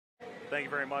Thank you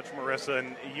very much, Marissa.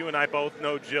 And you and I both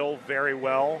know Jill very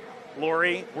well.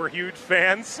 Lori, we're huge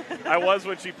fans. I was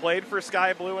when she played for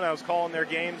Sky Blue, and I was calling their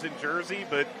games in Jersey,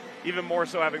 but even more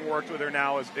so having worked with her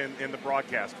now as in the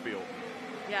broadcast field.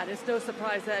 Yeah, it's no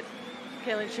surprise that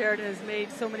Kaylin Sheridan has made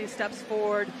so many steps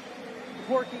forward,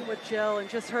 working with Jill, and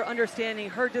just her understanding,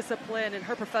 her discipline, and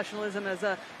her professionalism as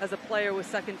a player was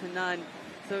second to none.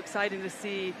 So exciting to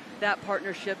see that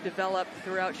partnership develop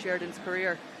throughout Sheridan's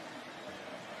career.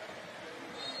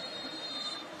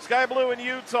 Sky Blue and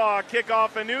Utah kick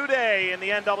off a new day in the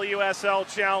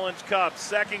NWSL Challenge Cup.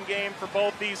 Second game for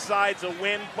both these sides. A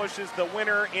win pushes the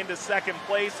winner into second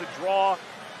place. A draw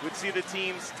would see the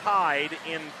teams tied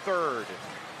in third.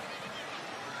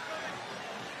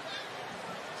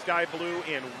 Sky Blue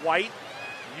in white,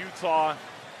 Utah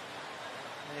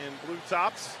in blue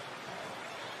tops.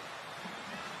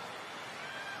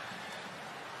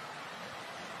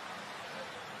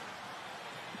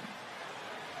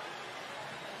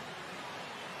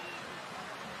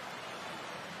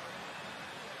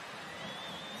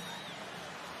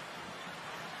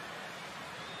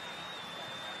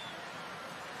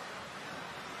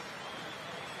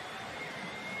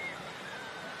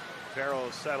 Vero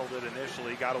settled it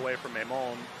initially, got away from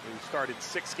Memon, who started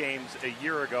 6 games a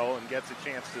year ago and gets a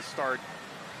chance to start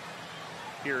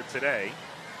here today.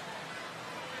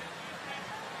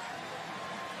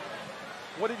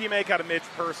 What did you make out of Midge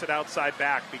Purse at outside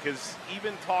back? Because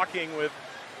even talking with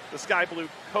the Sky Blue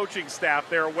coaching staff,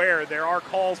 they're aware there are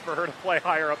calls for her to play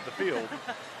higher up the field.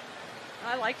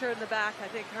 I liked her in the back. I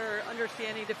think her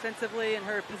understanding defensively and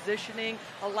her positioning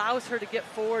allows her to get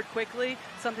forward quickly,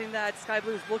 something that Sky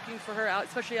Blue is looking for her out,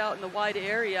 especially out in the wide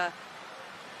area.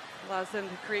 Allows them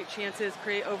to create chances,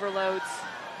 create overloads.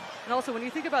 And also, when you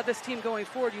think about this team going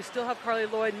forward, you still have Carly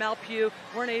Lloyd, Malpugh,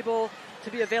 weren't able to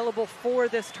be available for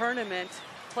this tournament.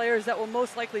 Players that will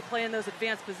most likely play in those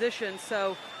advanced positions.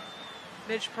 So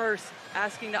Midge Purse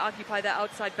asking to occupy that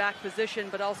outside back position,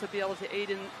 but also be able to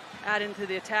add into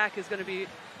the attack is going to be an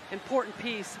important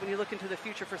piece when you look into the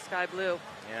future for Sky Blue.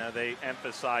 Yeah, they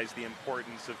emphasize the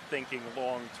importance of thinking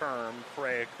long-term.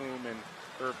 Freya Coombe in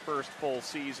her first full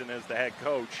season as the head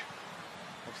coach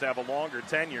looks to have a longer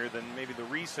tenure than maybe the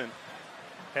recent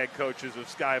head coaches of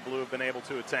Sky Blue have been able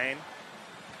to attain.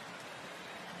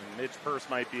 And Midge Purse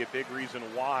might be a big reason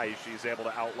why she's able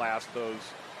to outlast those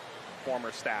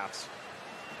former staffs.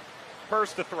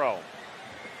 Purse to throw.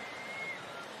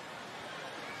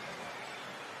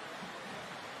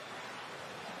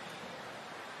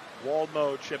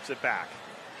 Waldmo chips it back.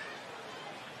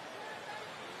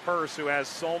 Purse, who has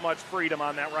so much freedom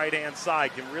on that right-hand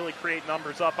side, can really create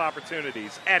numbers up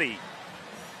opportunities. Eddy.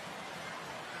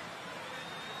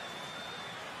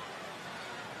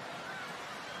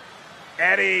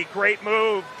 Eddy, great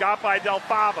move, got by Del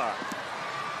Fava.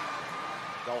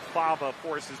 Del Fava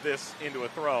forces this into a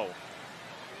throw.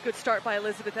 Good start by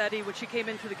Elizabeth Eddy when she came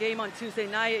into the game on Tuesday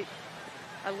night.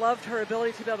 I loved her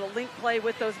ability to be able to link play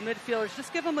with those midfielders.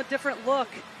 Just give them a different look.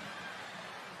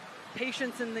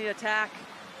 Patience in the attack.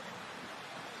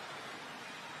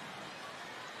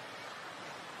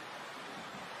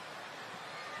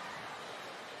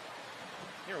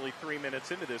 Nearly 3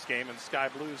 minutes into this game, and Sky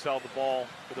Blues held the ball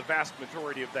for the vast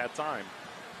majority of that time.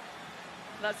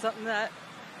 That's something that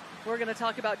we're going to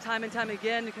talk about time and time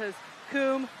again, because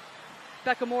Coombe,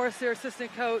 Becca Morris, their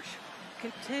assistant coach,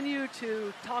 continue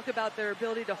to talk about their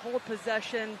ability to hold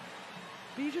possession,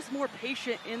 be just more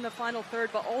patient in the final third,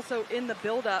 but also in the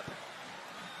build-up.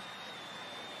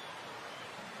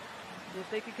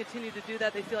 If they can continue to do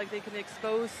that, they feel like they can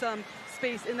expose some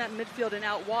space in that midfield and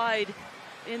out wide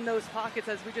in those pockets,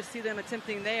 as we just see them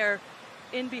attempting there,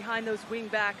 in behind those wing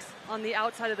backs on the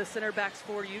outside of the center backs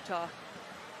for Utah.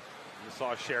 You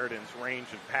saw Sheridan's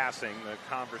range of passing, the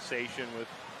conversation with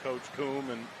Coach Coombe,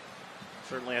 and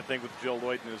certainly I think with Jill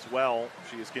Lloyden as well.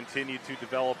 She has continued to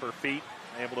develop her feet,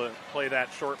 able to play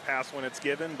that short pass when it's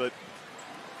given, but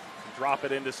drop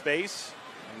it into space,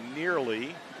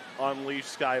 nearly unleash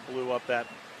Sky Blue up that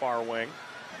far wing.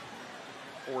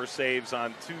 4 saves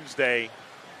on Tuesday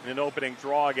in an opening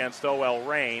draw against OL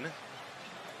Reign.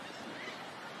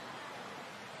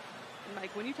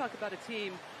 Mike, when you talk about a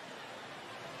team,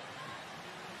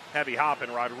 heavy hop,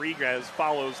 and Rodriguez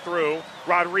follows through.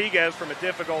 Rodriguez from a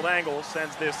difficult angle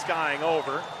sends this skying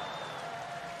over.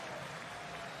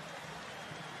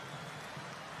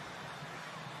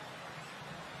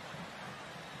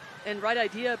 And right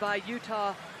idea by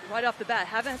Utah right off the bat.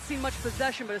 Haven't seen much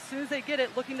possession, but as soon as they get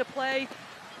it, looking to play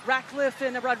Ratcliffe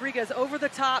and Rodriguez over the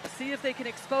top, see if they can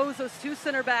expose those 2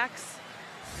 center backs.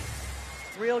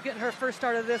 Real getting her first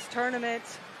start of this tournament.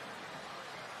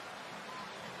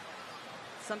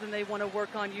 something they want to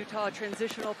work on. Utah,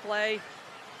 transitional play.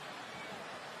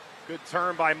 Good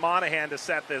turn by Monahan to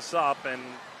set this up and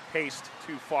paced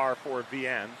too far for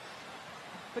VN.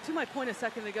 But to my point a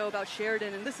second ago about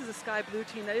Sheridan, and this is a Sky Blue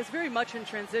team that is very much in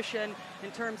transition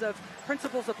in terms of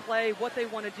principles of play, what they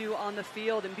want to do on the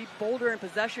field, and be bolder in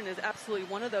possession is absolutely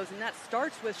one of those. And that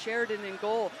starts with Sheridan in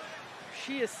goal.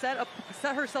 She has set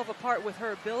herself apart with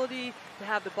her ability to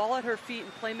have the ball at her feet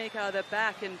and play make out of the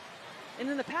back. And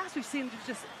in the past, we've seen to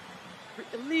just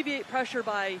alleviate pressure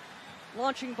by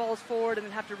launching balls forward and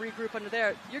then have to regroup under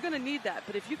there. You're going to need that.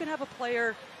 But if you can have a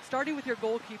player starting with your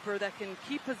goalkeeper that can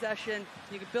keep possession,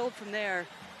 you can build from there.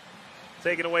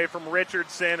 Taken away from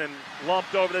Richardson and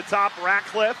lumped over the top.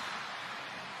 Ratcliffe.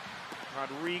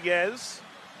 Rodriguez.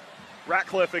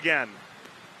 Ratcliffe again.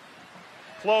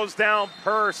 Closed down.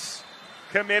 Purse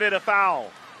committed a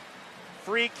foul.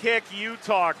 Free kick,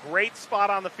 Utah. Great spot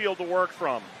on the field to work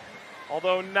from.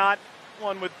 Although not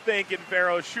one would think in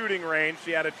Vero's shooting range.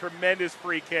 She had a tremendous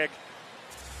free kick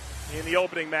in the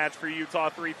opening match for Utah,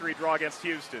 3-3 draw against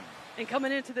Houston. And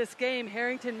coming into this game,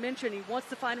 Harrington mentioned he wants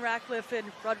to find Ratcliffe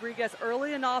and Rodriguez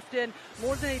early and often,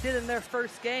 more than he did in their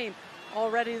first game.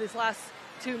 Already these last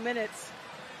 2 minutes,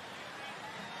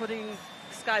 putting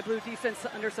Sky Blue defense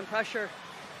under some pressure.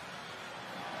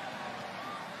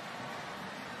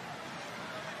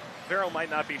 Vero might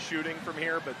not be shooting from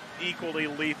here, but equally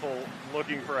lethal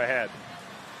looking for a head.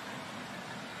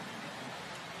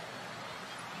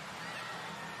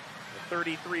 The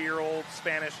 33-year-old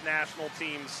Spanish national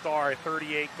team star,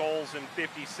 38 goals in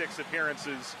 56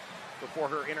 appearances before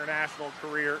her international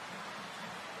career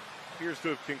appears to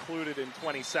have concluded in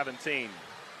 2017.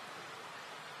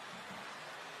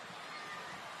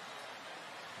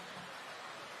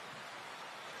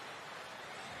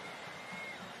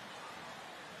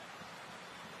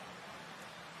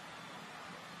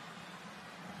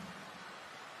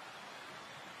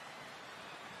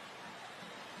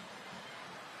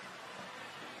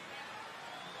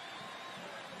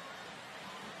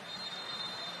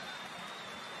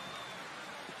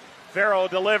 Vero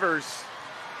delivers.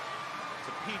 It's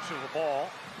a peach of a ball.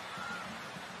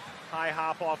 High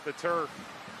hop off the turf.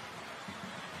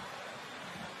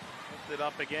 Lifted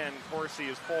up again. Corsi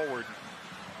is forward.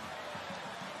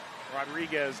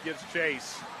 Rodriguez gives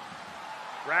chase.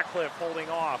 Ratcliffe holding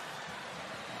off.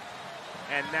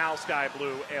 And now Sky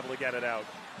Blue able to get it out.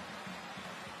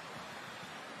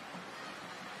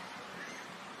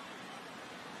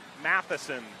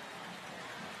 Matheson.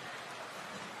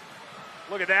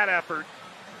 Look at that effort.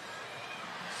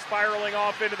 Spiraling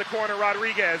off into the corner,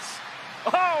 Rodriguez.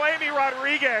 Oh, Amy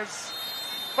Rodriguez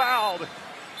fouled.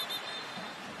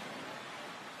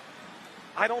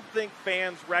 I don't think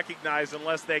fans recognize,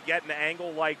 unless they get an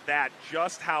angle like that,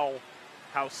 just how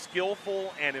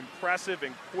skillful and impressive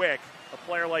and quick a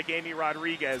player like Amy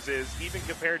Rodriguez is, even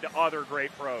compared to other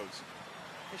great pros.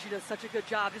 And she does such a good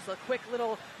job. Just a quick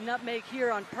little nutmeg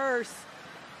here on Purse.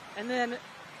 And then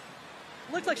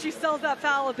looks like she sells that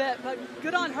foul a bit, but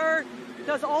good on her.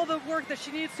 Does all the work that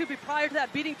she needs to be prior to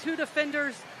that, beating 2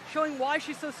 defenders, showing why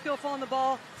she's so skillful on the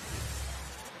ball.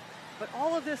 But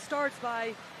all of this starts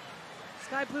by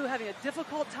Sky Blue having a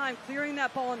difficult time clearing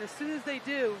that ball, and as soon as they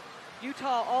do,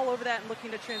 Utah all over that and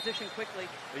looking to transition quickly.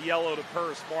 The yellow to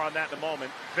Purse, more on that in a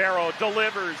moment. Vero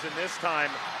delivers, and this time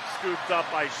scooped up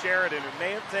by Sheridan, who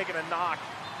may have taken a knock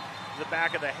to the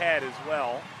back of the head as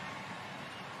well.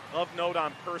 Of note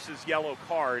on Purse's yellow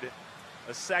card,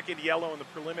 a second yellow in the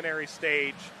preliminary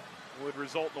stage would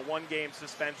result in a 1-game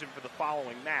suspension for the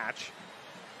following match.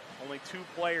 Only 2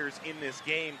 players in this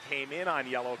game came in on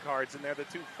yellow cards, and they're the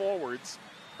 2 forwards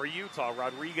for Utah,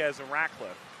 Rodriguez and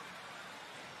Ratcliffe.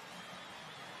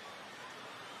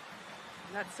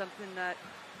 And that's something that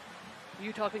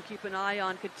Utah can keep an eye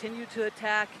on. Continue to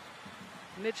attack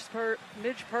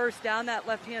Midge Purse down that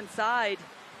left-hand side.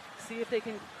 See if they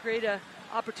can create a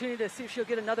opportunity to see if she'll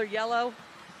get another yellow.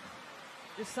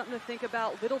 Just something to think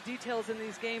about. Little details in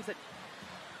these games that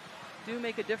do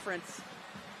make a difference.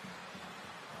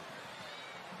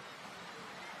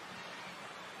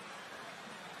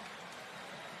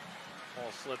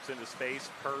 Ball slips into space.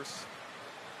 Purse.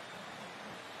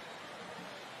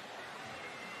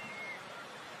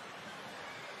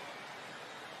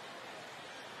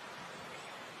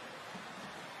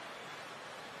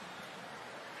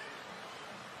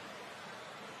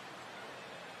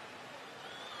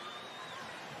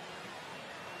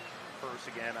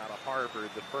 Again out of Harvard,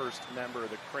 the first member of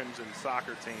the Crimson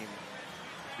soccer team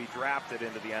to be drafted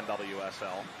into the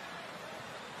NWSL.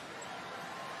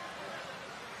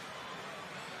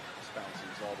 This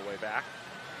bounces all the way back.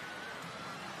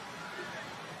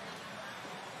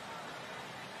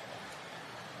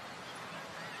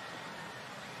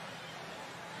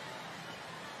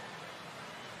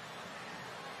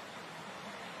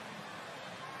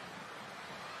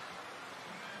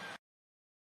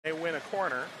 They win a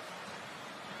corner.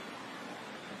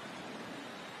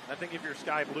 I think if you're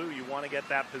Sky Blue, you want to get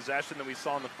that possession that we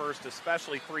saw in the first,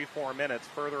 especially 3-4 minutes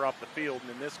further up the field, and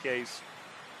in this case,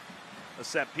 a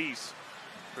set piece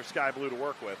for Sky Blue to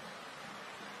work with.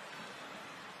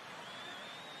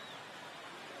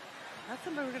 That's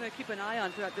something we're going to keep an eye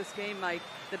on throughout this game, Mike.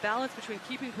 The balance between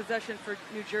keeping possession for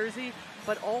New Jersey,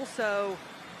 but also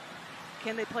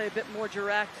can they play a bit more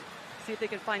direct, see if they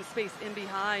can find space in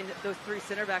behind those three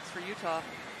center backs for Utah.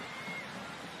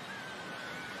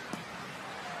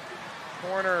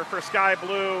 Corner for Sky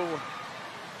Blue.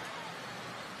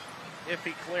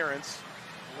 Iffy clearance,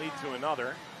 lead to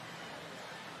another.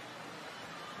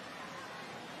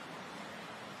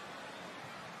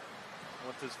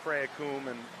 What does Freya Coombe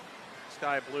and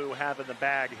Sky Blue have in the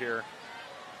bag here?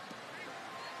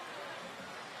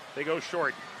 They go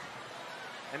short,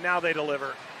 and now they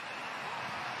deliver.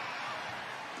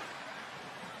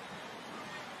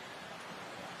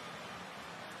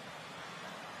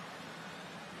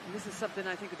 And this is something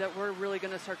I think that we're really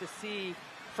going to start to see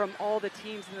from all the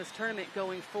teams in this tournament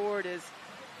going forward, is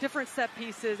different set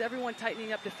pieces, everyone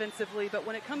tightening up defensively, but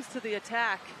when it comes to the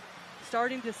attack,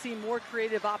 starting to see more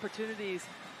creative opportunities.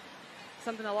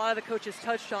 Something a lot of the coaches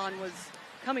touched on was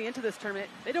coming into this tournament,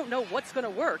 they don't know what's going to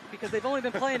work because they've only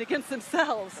been playing against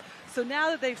themselves. So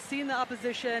now that they've seen the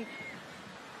opposition,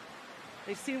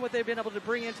 they've seen what they've been able to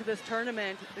bring into this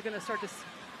tournament, they're going to start to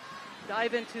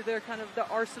dive into their kind of the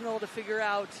arsenal to figure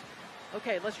out,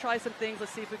 okay, let's try some things.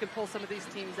 Let's see if we can pull some of these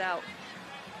teams out.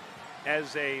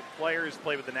 As a player who's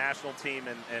played with the national team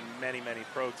and many, many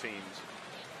pro teams,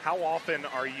 how often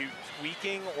are you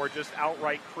tweaking or just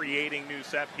outright creating new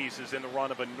set pieces in the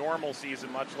run of a normal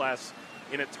season, much less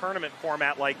in a tournament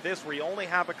format like this where you only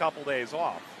have a couple days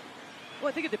off? Well,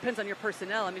 I think it depends on your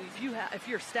personnel. I mean, if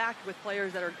you're stacked with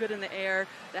players that are good in the air,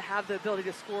 that have the ability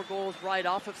to score goals right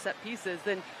off of set pieces,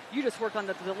 then you just work on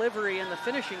the delivery and the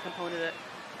finishing component of it.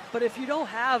 But if you don't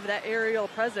have that aerial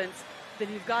presence,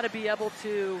 then you've got to be able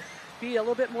to be a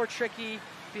little bit more tricky,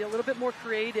 be a little bit more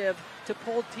creative to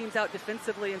pull teams out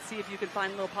defensively and see if you can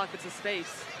find little pockets of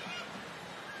space.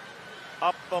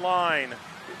 Up the line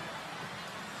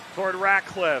toward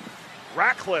Ratcliffe.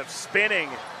 Ratcliffe spinning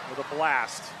with a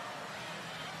blast.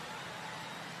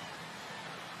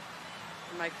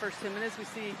 In my first 10 minutes, we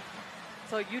see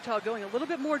Utah going a little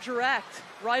bit more direct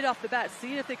right off the bat,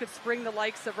 seeing if they could spring the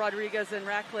likes of Rodriguez and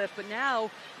Ratcliffe. But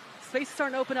now space is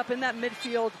starting to open up in that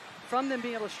midfield from them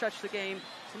being able to stretch the game.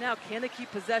 So now can they keep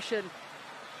possession?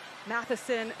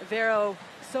 Matheson, Vero,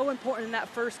 so important in that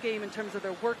first game in terms of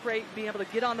their work rate, being able to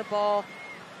get on the ball,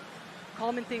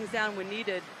 calming things down when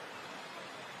needed.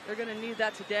 They're going to need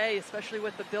that today, especially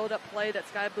with the build-up play that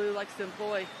Sky Blue likes to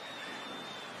employ.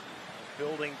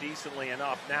 Building decently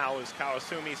enough now as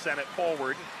Kawasumi sent it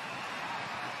forward.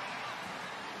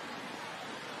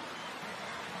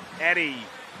 Eddie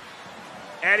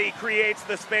creates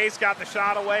the space, got the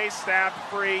shot away, stabbed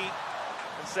free,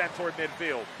 and sent toward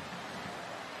midfield.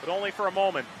 But only for a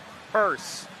moment.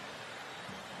 Purse.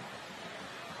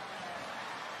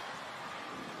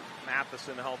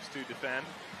 Matheson helps to defend.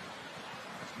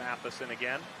 That's Matheson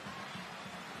again.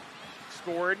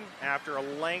 Scored after a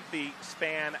lengthy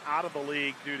span out of the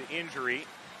league due to injury.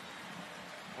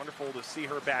 Wonderful to see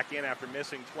her back in after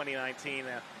missing 2019,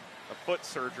 a foot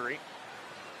surgery.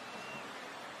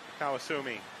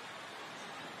 Kawasumi.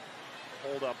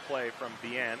 Hold up play from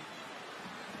Bien.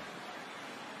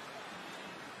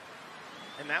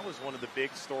 And that was one of the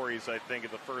big stories, I think,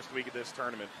 of the first week of this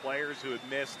tournament. Players who had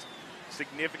missed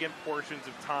significant portions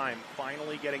of time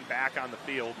finally getting back on the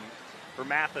field. And for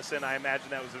Matheson, I imagine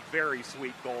that was a very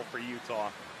sweet goal for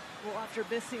Utah. Well, after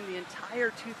missing the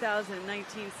entire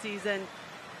 2019 season,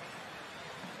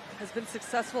 has been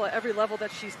successful at every level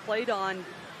that she's played on,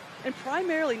 and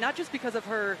primarily not just because of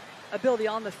her ability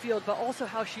on the field, but also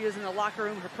how she is in the locker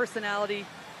room, her personality,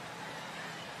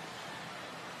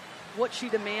 what she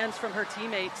demands from her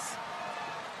teammates.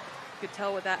 You could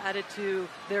tell what that added to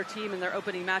their team in their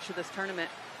opening match of this tournament.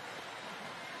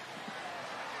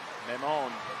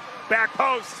 Memon, back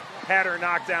post, header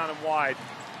knocked down and wide.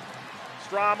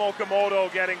 Strom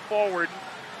Okamoto getting forward.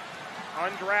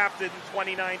 Undrafted in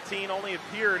 2019, only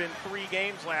appeared in 3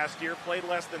 games last year, played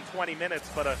less than 20 minutes,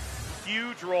 but a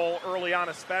huge role early on,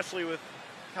 especially with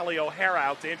Kelly O'Hara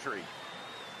out to injury.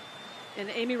 And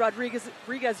Amy Rodriguez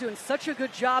doing such a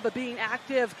good job of being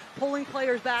active, pulling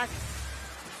players back,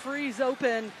 frees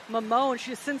open Mamone.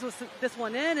 She sends this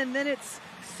one in, and then it's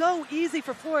so easy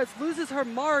for Flores. Loses her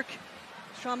mark.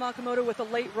 Strom Okamoto with a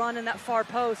late run in that far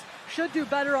post. Should do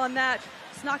better on that.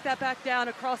 Just knock that back down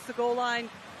across the goal line.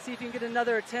 See if you can get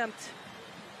another attempt.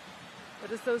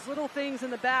 But it's those little things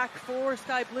in the back for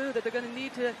Sky Blue that they're going to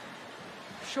need to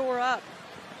shore up.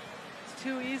 It's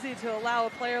too easy to allow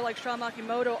a player like Sean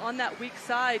Makimoto on that weak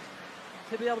side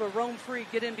to be able to roam free,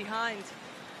 get in behind.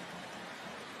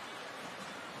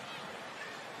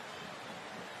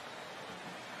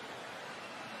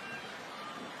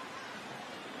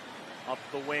 Up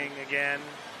the wing again,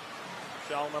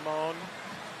 Michelle Mamone.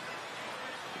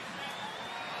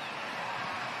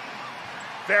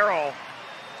 Vero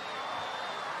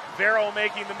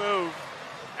making the move,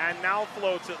 and now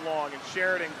floats it long, and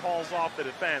Sheridan calls off the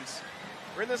defense.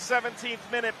 We're in the 17th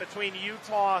minute between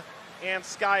Utah and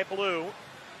Sky Blue.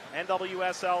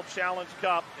 NWSL Challenge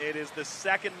Cup. It is the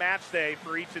second match day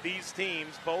for each of these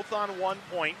teams, both on 1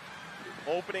 point.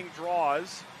 Opening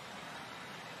draws.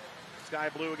 Sky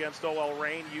Blue against OL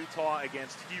Reign, Utah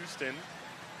against Houston.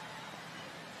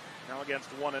 Now against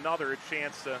one another, a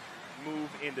chance to move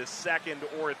into second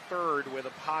or third with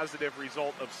a positive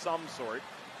result of some sort.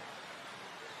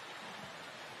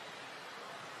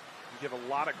 We give a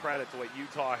lot of credit to what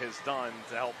Utah has done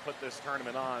to help put this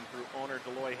tournament on through owner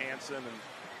Deloy Hansen, and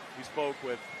we spoke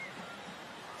with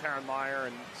Taryn Meyer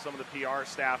and some of the PR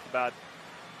staff about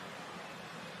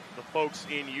the folks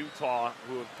in Utah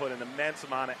who have put an immense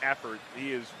amount of effort.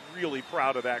 He is really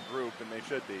proud of that group, and they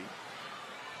should be.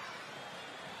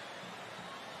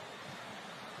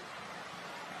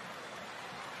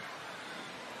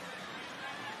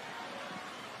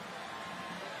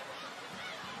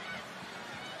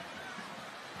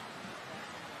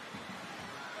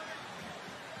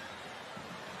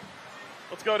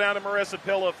 Let's go down to Marissa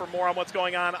Pilla for more on what's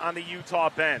going on the Utah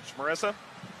bench. Marissa?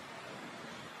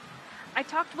 I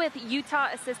talked with Utah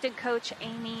assistant coach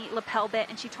Amy Lepelbit,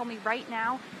 and she told me right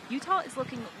now Utah is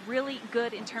looking really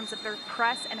good in terms of their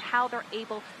press and how they're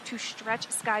able to stretch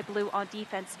Sky Blue on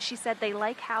defense. She said they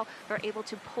like how they're able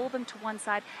to pull them to one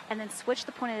side and then switch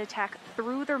the point of attack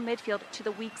through their midfield to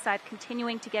the weak side,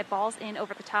 continuing to get balls in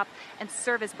over the top and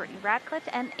service Brittany Radcliffe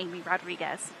and Amy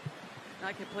Rodriguez.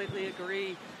 I completely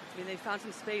agree. I mean, they found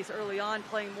some space early on,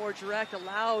 playing more direct,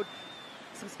 allowed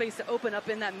some space to open up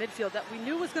in that midfield that we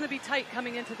knew was going to be tight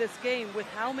coming into this game with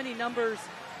how many numbers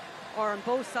are on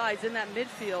both sides in that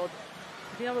midfield.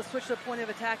 Being able to switch to the point of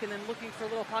attack and then looking for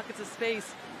little pockets of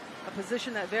space, a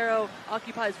position that Vero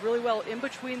occupies really well in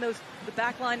between the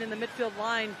back line and the midfield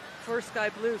line for Sky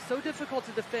Blue. So difficult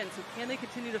to defend. So can they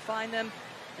continue to find them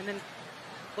and then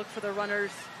look for the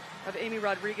runners of Amy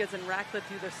Rodriguez and Ratcliffe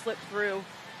to either slip through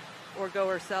or go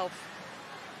herself?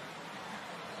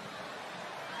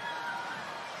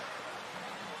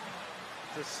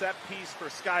 It's a set piece for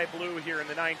Sky Blue here in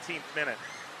the 19th minute.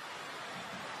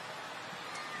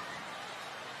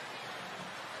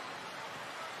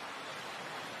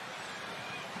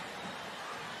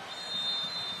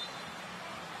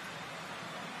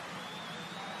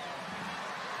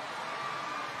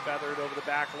 Feathered over the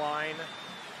back line.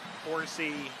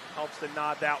 Horsey helps to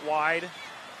nod that wide.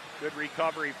 Good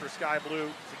recovery for Sky Blue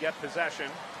to get possession.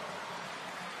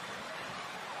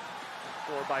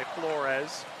 Scored by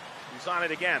Flores, who's on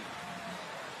it again.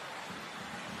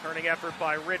 Turning effort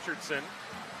by Richardson.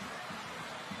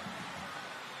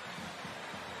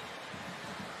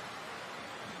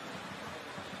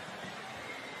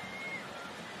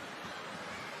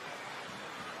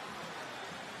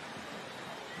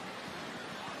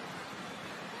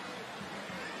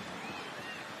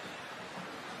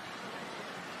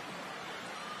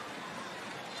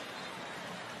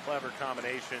 Clever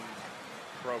combination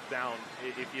broke down.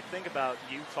 If you think about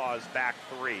Utah's back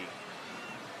three,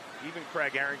 even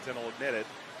Craig Harrington will admit it,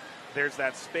 there's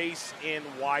that space in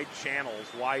wide channels,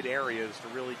 wide areas to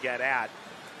really get at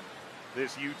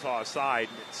this Utah side.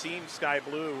 And it seems Sky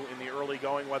Blue in the early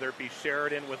going, whether it be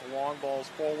Sheridan with long balls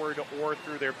forward or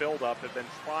through their buildup, have been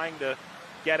trying to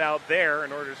get out there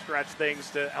in order to stretch things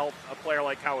to help a player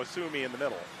like Kawasumi in the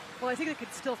middle. Well, I think they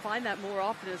could still find that more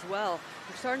often as well.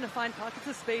 They're starting to find pockets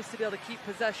of space to be able to keep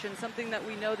possession, something that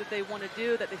we know that they want to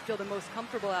do, that they feel the most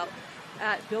comfortable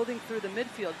at building through the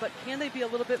midfield. But can they be a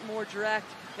little bit more direct?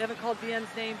 They haven't called VM's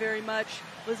name very much.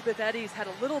 Elizabeth Eddy's had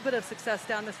a little bit of success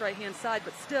down this right-hand side,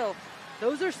 but still,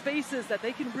 those are spaces that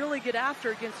they can really get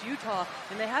after against Utah,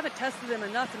 and they haven't tested them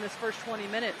enough in this first 20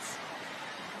 minutes.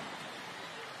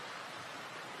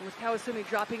 And with Kawasumi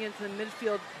dropping into the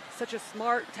midfield, such a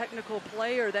smart technical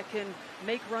player that can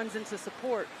make runs into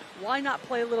support, why not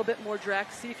play a little bit more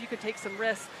direct, see if you can take some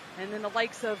risks, and then the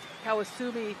likes of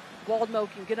Kawasumi,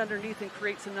 Waldmo can get underneath and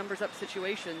create some numbers up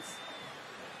situations.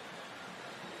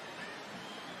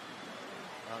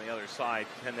 On the other side,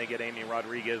 can they get Amy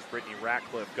Rodriguez, Brittany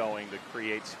Ratcliffe going to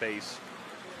create space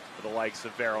for the likes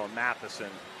of Vero and Matheson?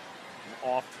 An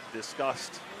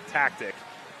oft-discussed tactic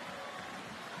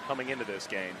coming into this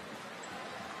game.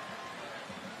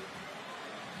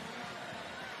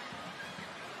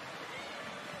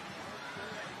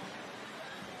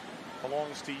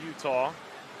 Belongs to Utah.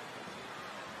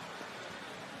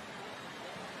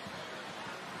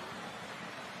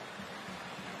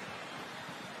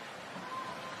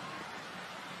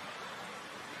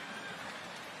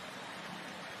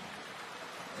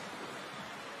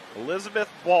 Elizabeth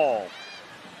Ball.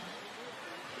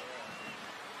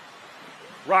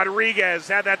 Rodriguez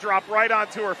had that drop right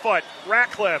onto her foot.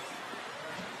 Ratcliffe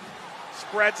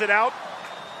spreads it out.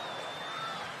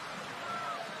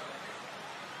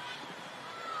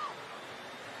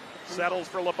 Settles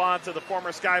for Labonta, the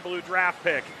former Sky Blue draft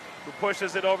pick, who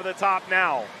pushes it over the top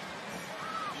now.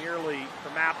 Nearly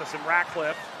for Matheson.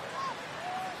 Ratcliffe.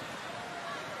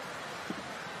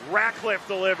 Ratcliffe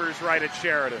delivers right at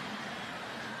Sheridan.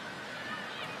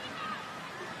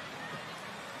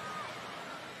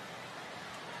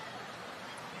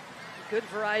 Good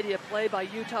variety of play by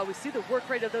Utah. We see the work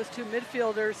rate of those two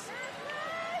midfielders,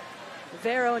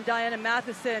 Vero and Diana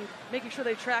Matheson, making sure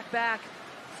they track back,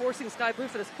 forcing Sky Blue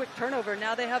for this quick turnover.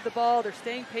 Now they have the ball. They're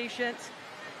staying patient.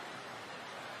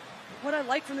 What I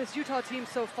like from this Utah team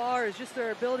so far is just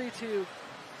their ability to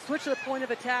switch to the point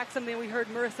of attack, something we heard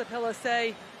Marissa Pilla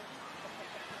say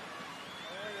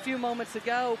a few moments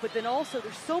ago. But then also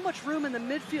there's so much room in the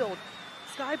midfield.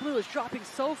 Sky Blue is dropping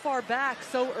so far back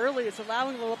so early. It's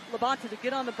allowing Labonta to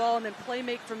get on the ball and then play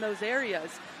make from those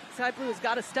areas. Sky Blue has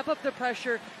got to step up the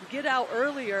pressure, get out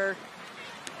earlier.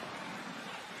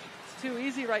 It's too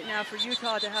easy right now for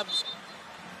Utah to have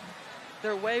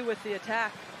their way with the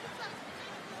attack.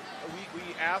 We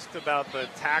asked about the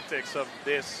tactics of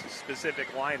this specific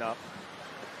lineup,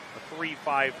 a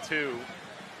 3-5-2.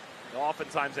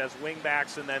 Oftentimes has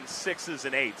wingbacks and then 6s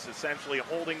and 8s, essentially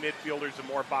holding midfielders and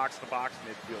more box-to-box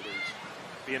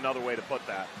midfielders, be another way to put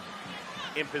that.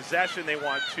 In possession, they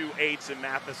want 2 8s in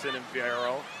Matheson and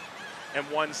Vero, and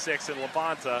 1 6 in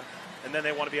Labonta, and then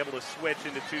they want to be able to switch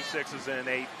into 2 6s and an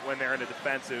 8 when they're in a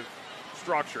defensive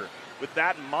structure. With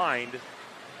that in mind,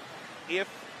 if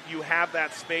you have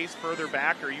that space further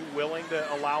back, are you willing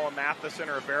to allow a Matheson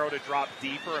or a Vero to drop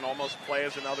deeper and almost play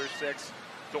as another 6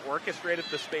 to orchestrate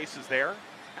if the space is there?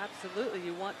 Absolutely.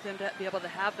 You want them to be able to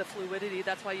have the fluidity.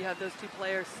 That's why you have those two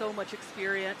players, so much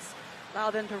experience.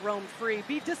 Allow them to roam free.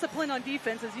 Be disciplined on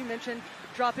defense, as you mentioned,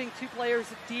 dropping 2 players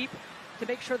deep to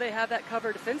make sure they have that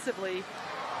cover defensively.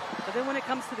 But then when it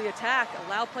comes to the attack,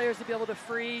 allow players to be able to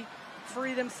free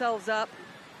themselves up,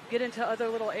 get into other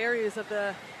little areas of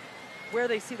the where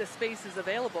they see the spaces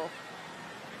available.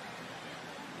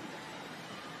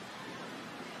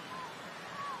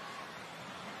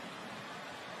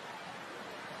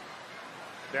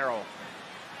 Barrow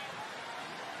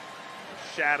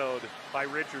shadowed by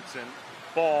Richardson.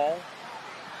 Ball.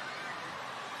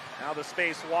 Now the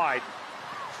space wide.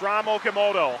 Strom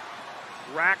Okamoto.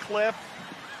 Ratcliffe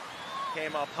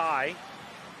came up high.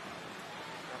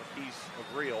 Got a piece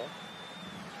of reel.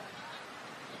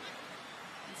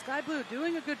 Sky Blue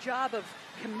doing a good job of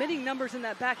committing numbers in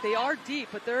that back. They are deep,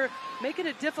 but they're making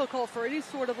it difficult for any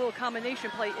sort of little combination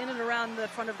play in and around the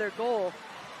front of their goal.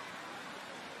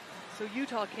 So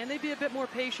Utah, can they be a bit more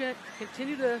patient,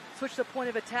 continue to switch the point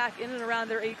of attack in and around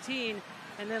their 18,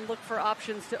 and then look for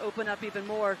options to open up even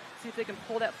more, see if they can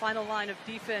pull that final line of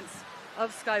defense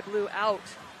of Sky Blue out.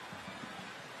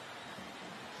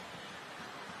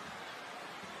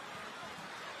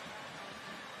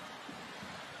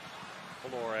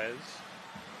 Flores.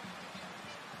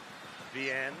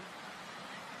 Vienne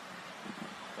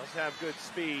does have good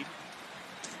speed.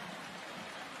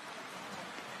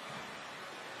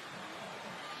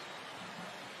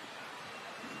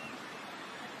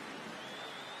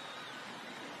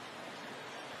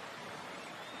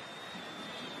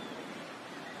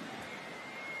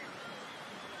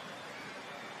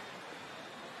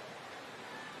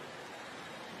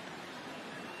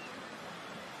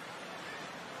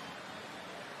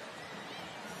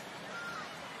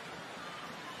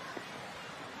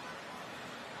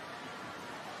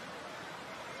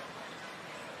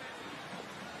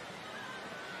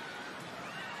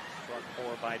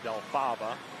 Forward by Del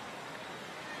Fava.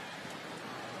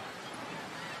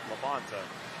 Labonta.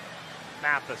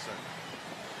 Matheson.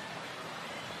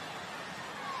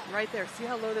 Right there. See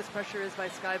how low this pressure is by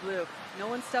Sky Blue. No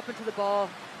one's stepping to the ball.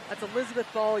 That's Elizabeth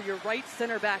Ball, your right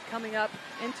center back, coming up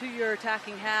into your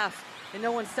attacking half, and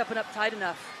no one's stepping up tight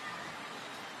enough.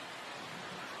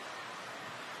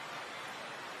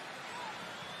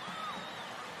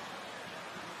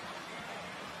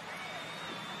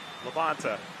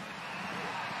 Labonta.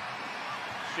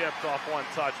 Shipped off one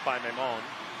touch by Memon.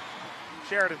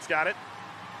 Sheridan's got it.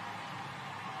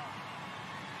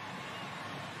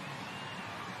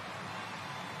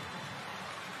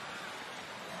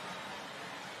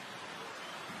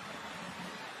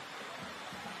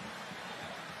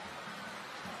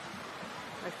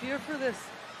 fear for this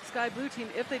Sky Blue team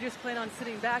if they just plan on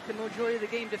sitting back the majority of the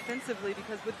game defensively,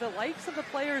 because with the likes of the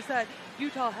players that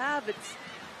Utah have, it's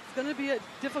going to be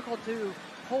difficult to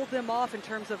hold them off in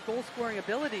terms of goal scoring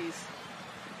abilities.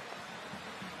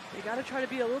 They got to try to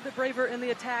be a little bit braver in the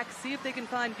attack, see if they can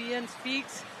find Vienne's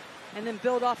feet, and then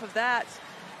build off of that.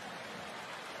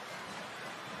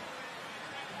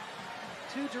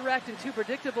 Too direct and too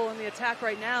predictable in the attack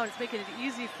right now, and it's making it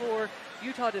easy for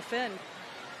Utah to defend.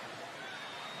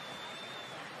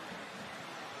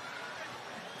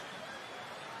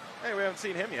 Hey, we haven't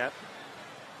seen him yet.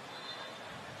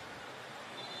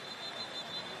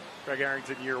 Craig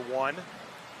Harrington, year one.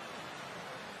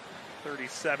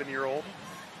 37-year-old.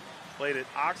 Played at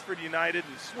Oxford United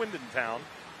and Swindon Town.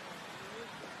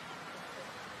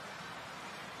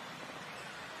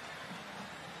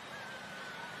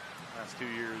 Last 2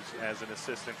 years as an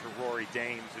assistant for Rory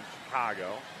Dames in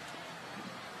Chicago.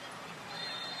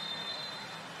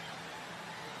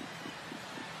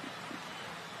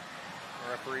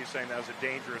 The referee saying that was a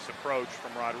dangerous approach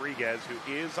from Rodriguez,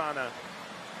 who is on a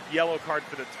yellow card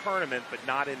for the tournament, but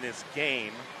not in this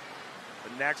game.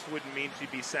 The next wouldn't mean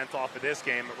she'd be sent off of this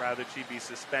game, but rather she'd be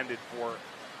suspended for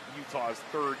Utah's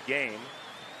third game.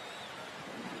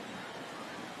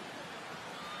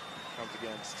 Comes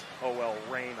against OL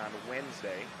Reign on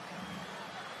Wednesday.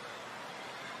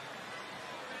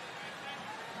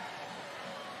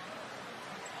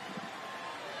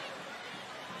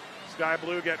 Sky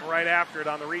Blue getting right after it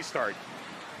on the restart.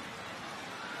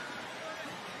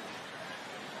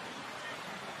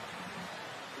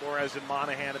 Flores and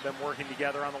Monahan have been working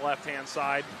together on the left-hand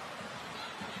side.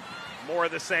 More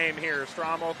of the same here.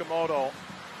 Strom Okamoto.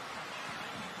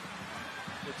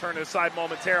 Return to the side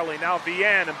momentarily. Now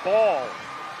Vienne and ball.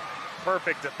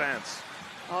 Perfect defense.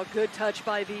 Oh, good touch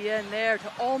by Vienne there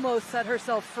to almost set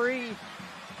herself free.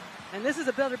 And this is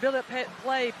a build-up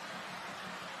play.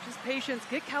 Just patience.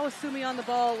 Get Kawasumi on the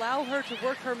ball. Allow her to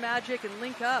work her magic and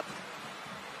link up.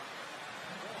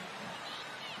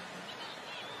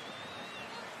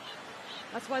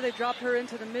 That's why they dropped her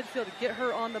into the midfield, to get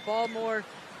her on the ball more. Of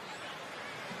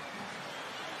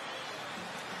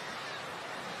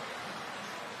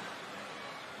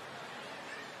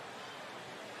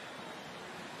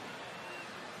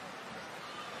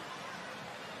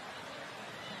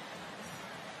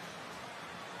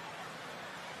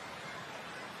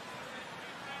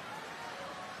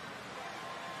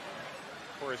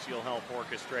course, you'll help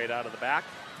orchestrate out of the back.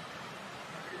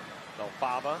 Del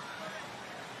Fava.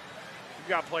 You've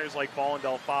got players like Ball and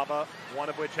Del Fava, one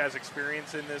of which has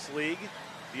experience in this league,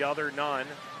 the other none,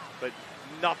 but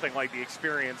nothing like the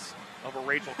experience of a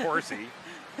Rachel Corsi.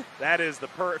 That is the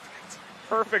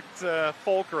perfect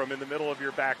fulcrum in the middle of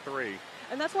your back three.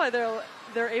 And that's why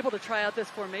they're able to try out this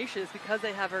formation, is because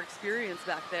they have her experience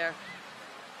back there.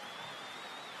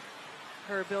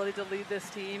 Her ability to lead this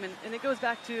team, and it goes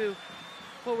back to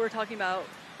what we're talking about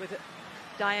with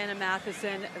Diana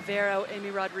Matheson, Vero,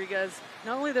 Amy Rodriguez.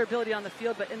 Not only their ability on the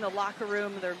field, but in the locker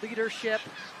room, their leadership,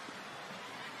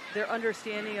 their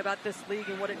understanding about this league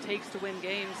and what it takes to win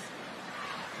games.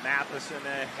 Matheson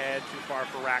ahead, too far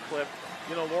for Ratcliffe.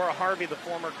 You know, Laura Harvey, the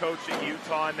former coach at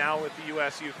Utah, now with the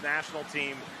U.S. Youth National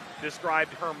Team,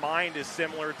 described her mind as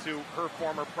similar to her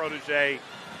former protege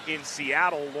in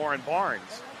Seattle, Lauren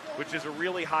Barnes, which is a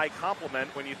really high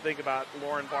compliment when you think about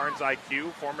Lauren Barnes'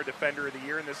 IQ, former Defender of the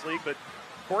Year in this league. But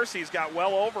of course, he's got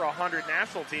well over 100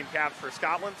 national team caps for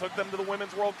Scotland, took them to the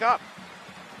Women's World Cup.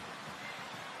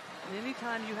 And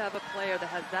anytime you have a player that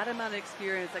has that amount of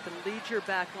experience that can lead your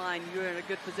back line, you're in a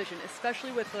good position,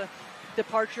 especially with the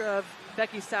departure of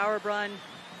Becky Sauerbrunn.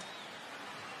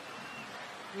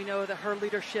 We know that her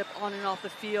leadership on and off the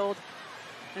field.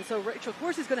 And so Rachel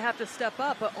Corsi is going to have to step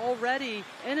up, but already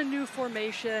in a new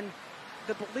formation,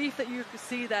 the belief that you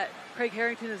see that Craig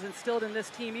Harrington has instilled in this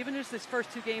team, even just his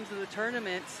first two games of the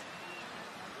tournament,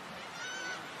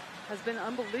 has been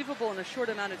unbelievable in a short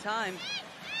amount of time.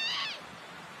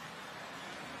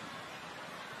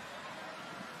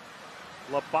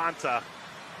 Labonta,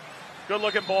 good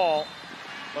looking ball,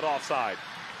 but offside.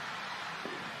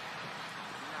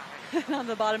 On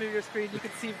the bottom of your screen, you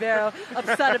can see Vero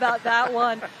upset about that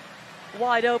one.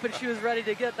 Wide open, she was ready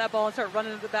to get that ball and start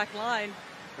running to the back line.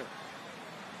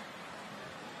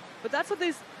 But that's what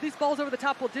these balls over the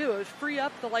top will do. It would free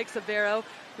up the likes of Vero.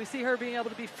 We see her being able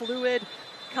to be fluid,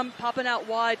 popping out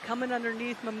wide, coming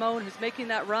underneath Mamone, who's making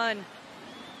that run.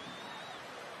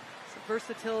 Some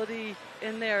versatility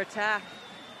in their attack.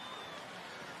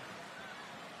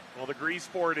 Well, the grease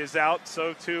board is out,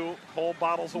 so too cold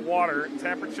bottles of water.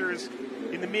 Temperatures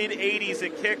in the mid-80s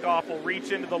at kickoff will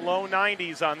reach into the low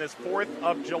 90s on this 4th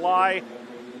of July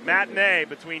matinee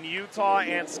between Utah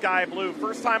and Sky Blue.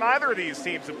 First time either of these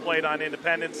teams have played on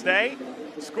Independence Day.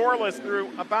 Scoreless through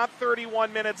about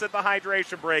 31 minutes at the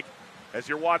hydration break as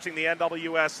you're watching the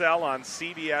NWSL on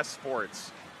CBS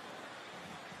Sports.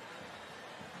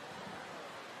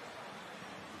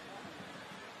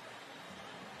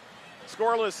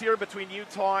 Scoreless here between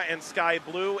Utah and Sky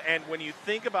Blue, and when you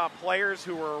think about players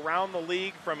who are around the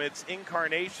league from its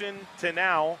incarnation to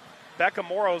now, Becca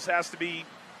Moros has to be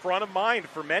front of mind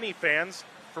for many fans.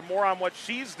 For more on what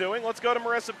she's doing, let's go to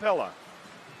Marissa Pilla.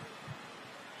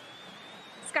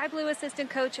 Sky Blue assistant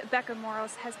coach Becca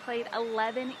Moros has played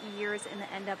 11 years in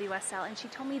the NWSL, and she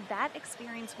told me that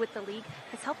experience with the league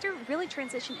has helped her really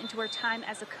transition into her time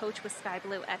as a coach with Sky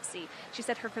Blue FC. She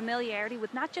said her familiarity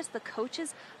with not just the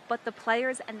coaches, but the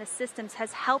players and the systems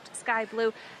has helped Sky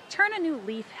Blue turn a new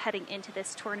leaf heading into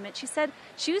this tournament. She said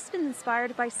she's been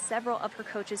inspired by several of her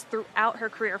coaches throughout her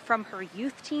career, from her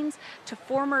youth teams to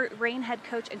former Reign head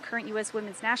coach and current U.S.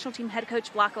 women's national team head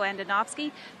coach Vlatko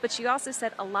Andonovski, but she also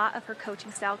said a lot of her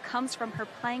coaching style comes from her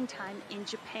playing time in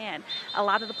Japan. A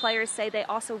lot of the players say they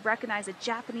also recognize a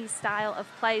Japanese style of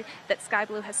play that Sky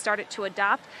Blue has started to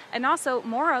adopt, and also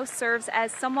Moro serves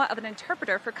as somewhat of an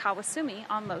interpreter for Kawasumi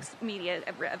on most media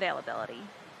availability.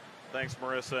 Thanks,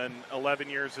 Marissa. And 11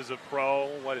 years as a pro,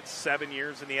 it's 7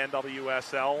 years in the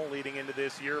NWSL leading into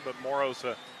this year, but Moro's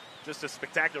just a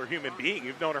spectacular human being.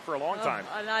 You've known her for a long time.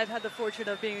 And I've had the fortune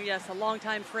of being, yes, a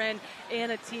longtime friend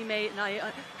and a teammate,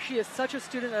 and she is such a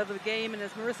student of the game, and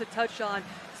as Marissa touched on,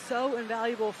 so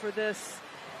invaluable for this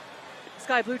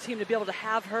Sky Blue team to be able to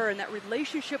have her and that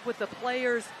relationship with the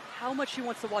players, how much she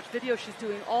wants to watch videos. She's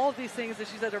doing all of these things, and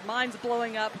she said her mind's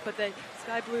blowing up, but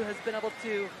Sky Blue has been able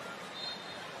to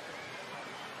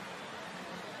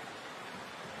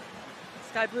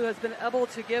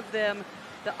give them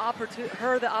the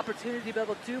opportunity to be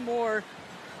able to do more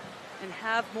and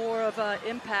have more of an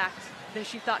impact than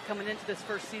she thought coming into this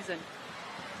first season.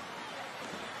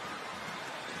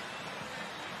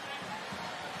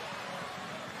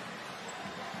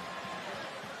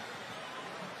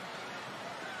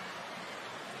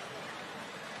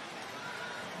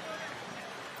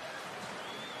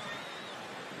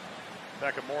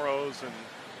 Becca Moros and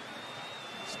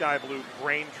Sky Blue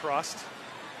Brain Trust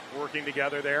working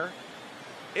together there.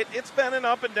 It's been an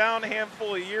up and down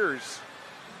handful of years.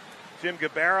 Jim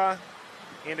Gabera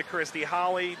into Christy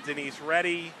Holly, Denise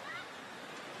Reddy,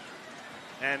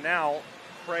 and now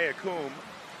Freya Coombe.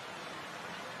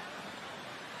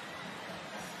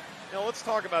 Now let's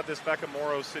talk about this Becca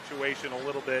Moros situation a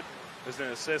little bit as an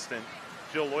assistant.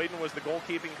 Jill Lloyden was the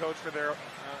goalkeeping coach for their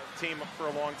team for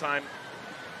a long time.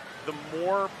 The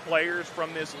more players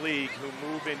from this league who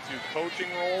move into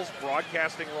coaching roles,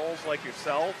 broadcasting roles like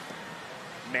yourself,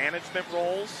 management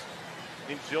roles.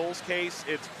 In Jill's case,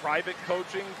 it's private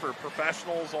coaching for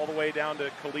professionals all the way down to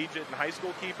collegiate and high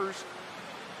school keepers.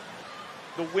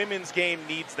 The women's game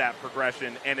needs that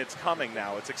progression, and it's coming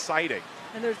now. It's exciting.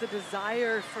 And there's a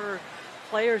desire for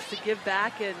players to give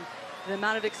back, and the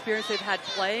amount of experience they've had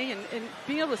playing, and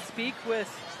being able to speak with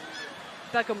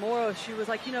Becca Moros, she was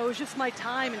like, it was just my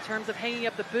time in terms of hanging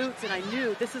up the boots, and I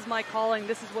knew this is my calling,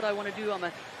 this is what I want to do.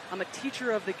 I'm a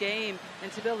teacher of the game,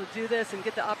 and to be able to do this and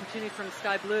get the opportunity from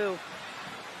Sky Blue.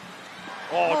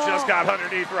 Just got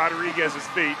underneath Rodriguez's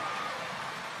feet.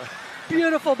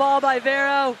 Beautiful ball by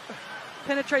Vero.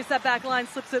 Penetrates that back line,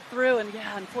 slips it through, and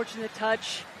unfortunate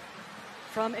touch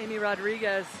from Amy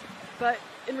Rodriguez. But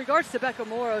in regards to Becca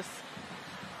Moros,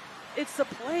 it's the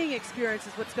playing experience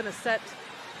is what's going to set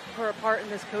her apart in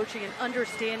this coaching and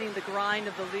understanding the grind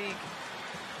of the league.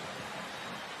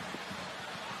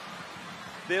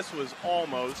 This was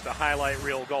almost a highlight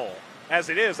reel goal, as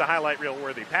it is a highlight reel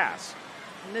worthy pass.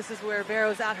 And this is where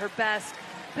Vero's at her best,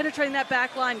 penetrating that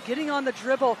back line, getting on the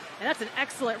dribble, and that's an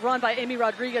excellent run by Amy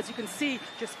Rodriguez. You can see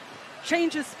just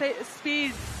changes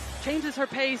speed, changes her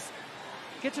pace,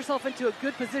 gets herself into a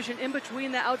good position in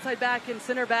between the outside back and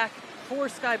center back for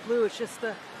Sky Blue. It's just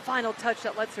the final touch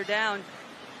that lets her down.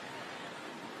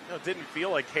 It didn't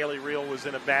feel like Kaylee Reel was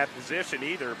in a bad position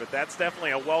either, but that's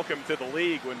definitely a welcome to the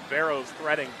league when Vero's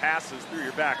threading passes through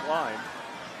your back line.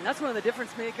 And that's one of the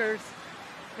difference makers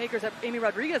that Amy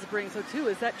Rodriguez brings, though, too,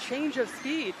 is that change of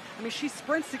speed. I mean, she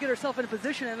sprints to get herself in a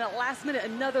position, and that last minute,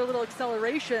 another little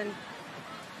acceleration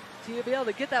to be able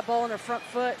to get that ball on her front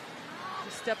foot.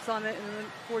 She steps on it in an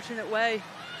unfortunate way.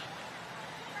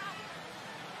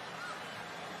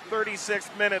 36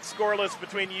 minutes scoreless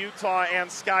between Utah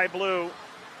and Sky Blue.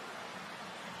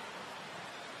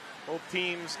 Both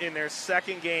teams in their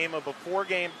second game of a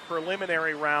 4-game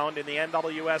preliminary round in the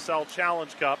NWSL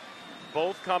Challenge Cup.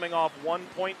 Both coming off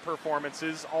 1-point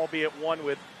performances, albeit one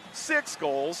with 6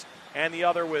 goals and the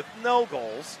other with no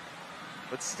goals,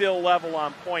 but still level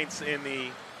on points in the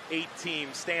 8-team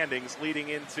standings leading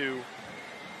into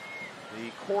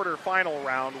the quarterfinal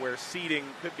round where seeding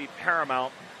could be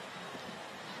paramount,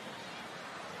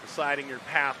 deciding your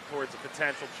path towards a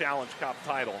potential Challenge Cup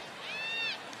title.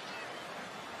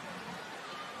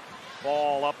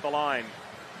 Ball up the line.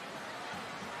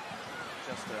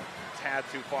 Just a tad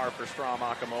too far for Strom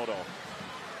Akamoto.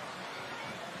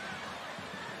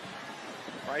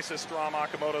 Raisa Strom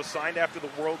Akamoto signed after the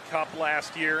World Cup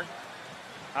last year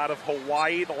out of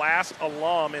Hawaii. The last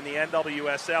alum in the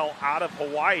NWSL out of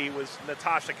Hawaii was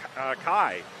Natasha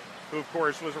Kai, who of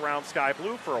course was around Sky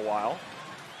Blue for a while.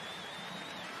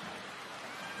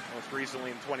 Most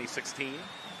recently in 2016.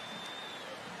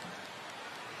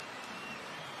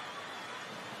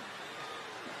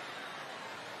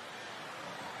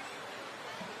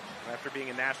 After being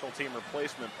a national team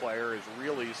replacement player, has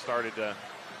really started to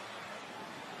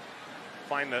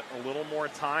find a little more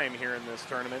time here in this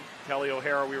tournament. Kelly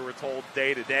O'Hara, we were told,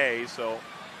 day to day, so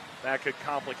that could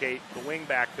complicate the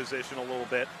wingback position a little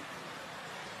bit.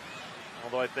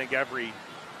 Although I think every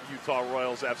Utah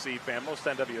Royals FC fan, most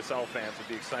NWSL fans, would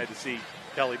be excited to see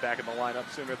Kelly back in the lineup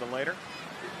sooner than later.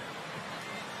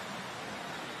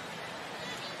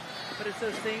 But it's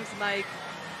those things, Mike,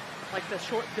 like the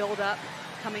short build-up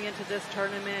coming into this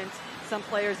tournament, some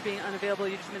players being unavailable.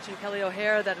 You just mentioned Kelly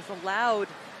O'Hara, that has allowed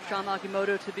Strom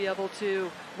Akamoto to be able to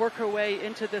work her way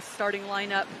into this starting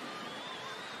lineup.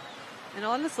 And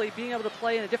honestly, being able to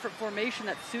play in a different formation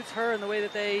that suits her in the way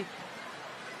that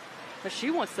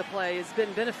she wants to play has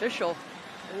been beneficial.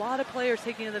 A lot of players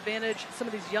taking advantage, some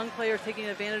of these young players taking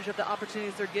advantage of the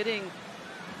opportunities they're getting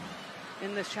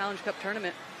in this Challenge Cup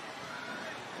tournament.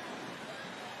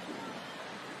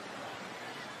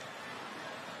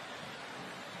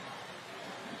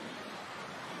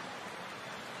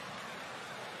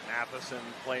 Matheson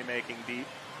playmaking deep.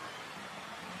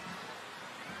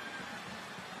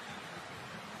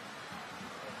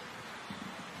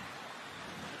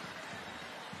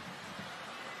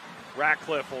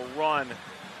 Ratcliffe will run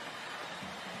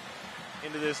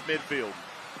into this midfield.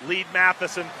 Lead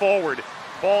Matheson forward.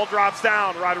 Ball drops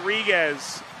down.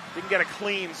 Rodriguez didn't get a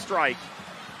clean strike.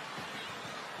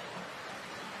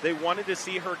 They wanted to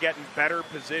see her get in better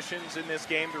positions in this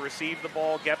game to receive the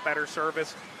ball, get better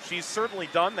service. She's certainly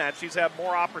done that. She's had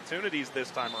more opportunities this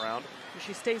time around.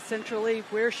 She stays centrally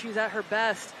where she's at her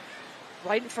best,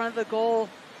 right in front of the goal.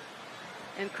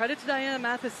 And credit to Diana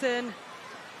Matheson,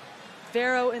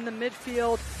 Vero in the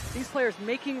midfield. These players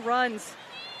making runs.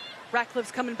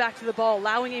 Ratcliffe's coming back to the ball,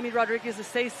 allowing Amy Rodriguez to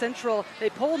stay central. They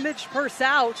pull Midge Purse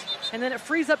out, and then it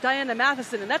frees up Diana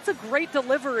Matheson. And that's a great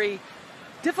delivery.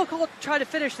 Difficult to try to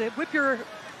finish. They whip your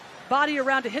body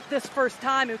around to hit this first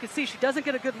time. And you can see she doesn't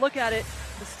get a good look at it,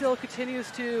 but still continues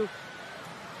to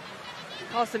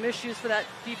cause some issues for that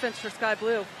defense for Sky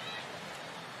Blue.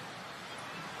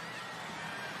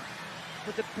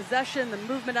 With the possession, the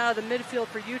movement out of the midfield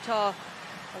for Utah,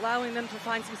 allowing them to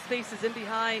find some spaces in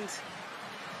behind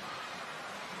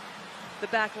the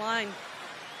back line.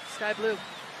 Sky Blue.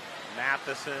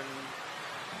 Matheson.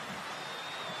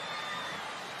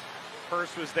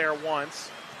 First was there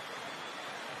once.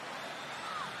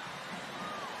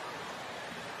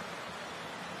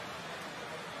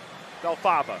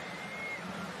 Belfava.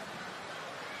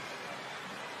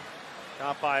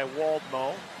 Got by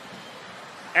Waldmo.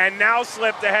 And now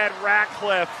slipped ahead.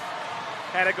 Ratcliffe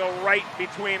had to go right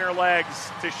between her legs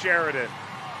to Sheridan.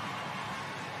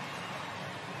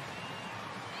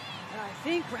 I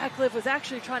think Ratcliffe was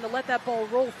actually trying to let that ball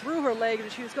roll through her leg,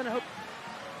 and she was going to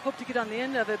hope to get on the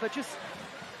end of it, but just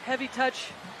heavy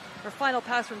touch. Her final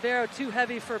pass from Vero, too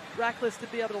heavy for Ratcliffe to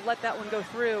be able to let that one go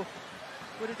through.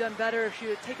 Would have done better if she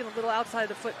had taken a little outside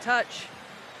the foot touch.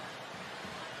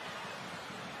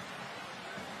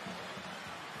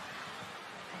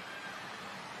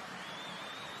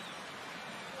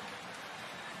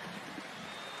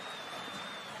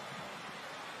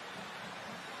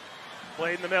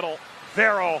 Played in the middle.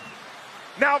 Vero.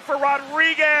 Now for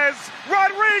Rodriguez.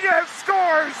 Rodriguez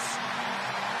scores!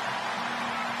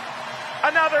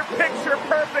 Another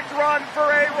picture-perfect run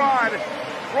for A-Rod.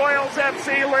 Royals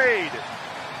FC lead.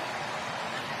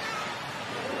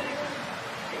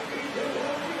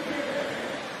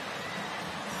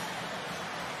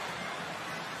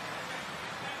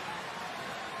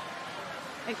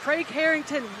 And Craig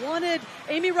Harrington wanted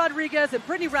Amy Rodriguez and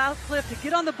Brittany Ratcliffe to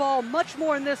get on the ball much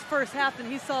more in this first half than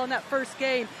he saw in that first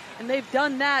game. And they've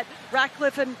done that.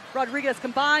 Ratcliffe and Rodriguez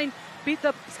combined, beat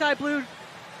the Sky Blue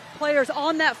players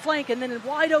on that flank, and then in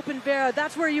wide open Vera,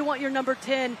 that's where you want your number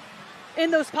 10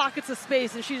 in those pockets of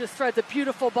space, and she just threads a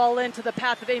beautiful ball into the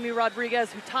path of Amy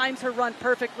Rodriguez, who times her run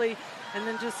perfectly and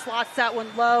then just slots that one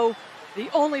low. The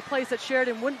only place that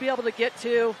Sheridan wouldn't be able to get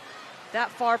to, that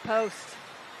far post.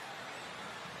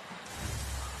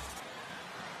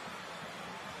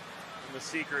 And the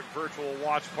secret virtual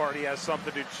watch party has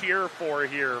something to cheer for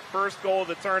here. First goal of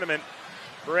the tournament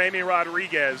for Amy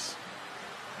Rodriguez.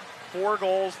 4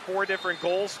 goals, 4 different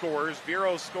goal scorers.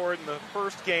 Vero scored in the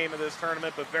first game of this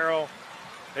tournament, but Vero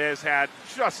has had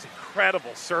just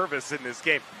incredible service in this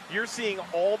game. You're seeing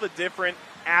all the different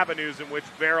avenues in which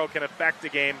Vero can affect a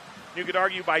game. You could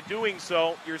argue by doing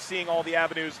so, you're seeing all the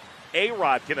avenues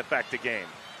A-Rod can affect a game.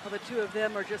 Well, the two of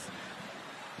them are just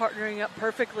partnering up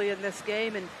perfectly in this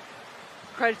game, and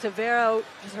credit to Vero,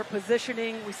 just her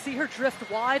positioning. We see her drift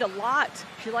wide a lot.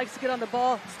 She likes to get on the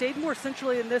ball. Stayed more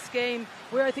centrally in this game,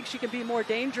 where I think she can be more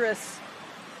dangerous.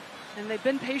 And they've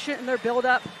been patient in their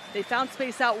build-up. They found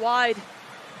space out wide.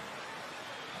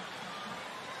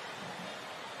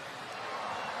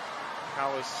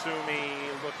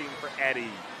 Kawasumi looking for Eddie.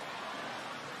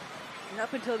 And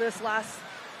up until this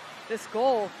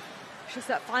goal, it's just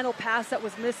that final pass that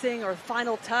was missing, or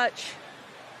final touch.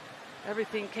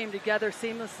 Everything came together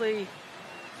seamlessly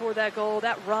for that goal.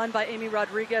 That run by Amy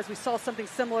Rodriguez. We saw something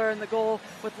similar in the goal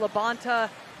with Labonta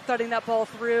threading that ball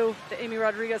through. The Amy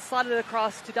Rodriguez slotted it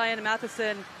across to Diana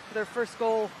Matheson for their first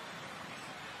goal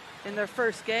in their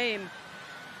first game.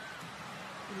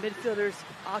 The midfielders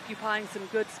occupying some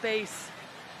good space.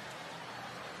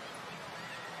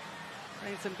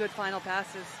 Playing some good final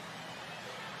passes.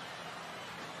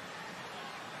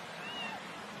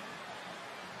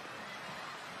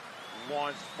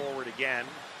 Launched forward again.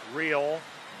 Real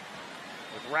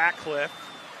with Ratcliffe.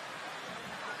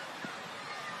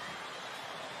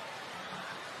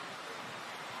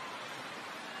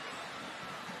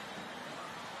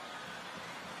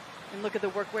 And look at the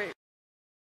work rate.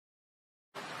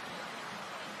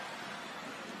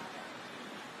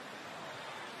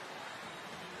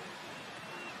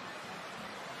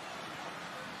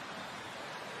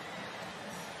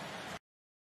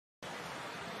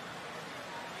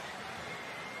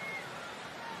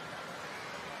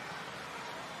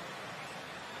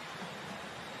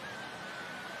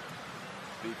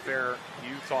 To be fair,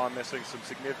 Utah missing some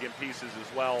significant pieces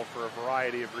as well for a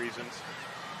variety of reasons.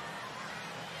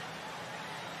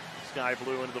 Sky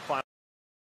Blue into the final.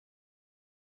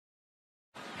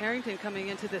 Harrington coming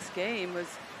into this game was,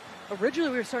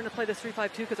 originally we were starting to play this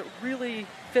 3-5-2 because it really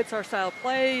fits our style of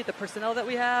play, the personnel that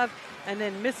we have, and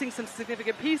then missing some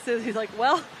significant pieces. He's like,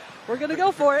 well, we're going to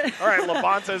go for it. All right,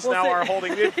 Labonta's We'll now see. our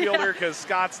holding midfielder because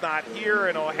Scott's not here,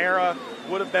 and O'Hara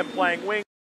would have been playing wing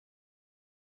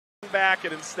back,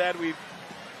 and instead we've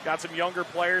got some younger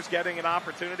players getting an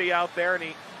opportunity out there. And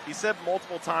he said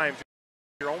multiple times,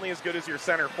 you're only as good as your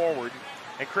center forward,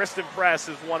 and Kristen Press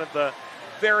is one of the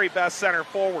very best center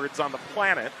forwards on the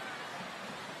planet.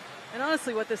 And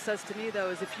honestly, what this says to me, though,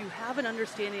 is if you have an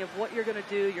understanding of what you're going to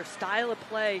do, your style of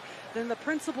play, then the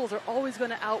principles are always going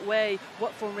to outweigh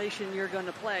what formation you're going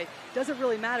to play. It doesn't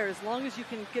really matter as long as you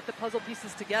can get the puzzle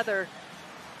pieces together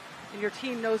and your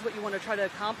team knows what you want to try to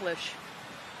accomplish.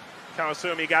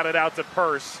 Kawasumi got it out to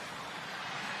Purse,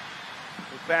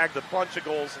 who bagged a bunch of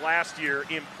goals last year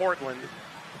in Portland.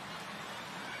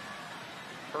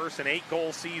 Purse, an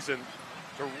 8-goal season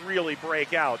to really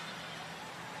break out.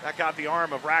 That got the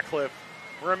arm of Ratcliffe.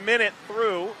 We're a minute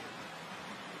through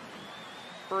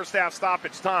first half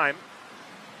stoppage time.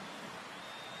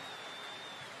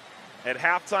 At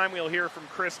halftime, we'll hear from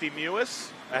Christy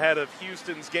Mewis ahead of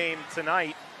Houston's game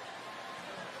tonight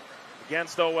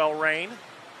against OL Reign.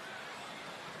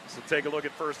 So take a look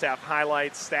at first half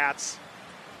highlights, stats,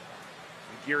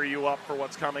 and gear you up for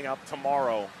what's coming up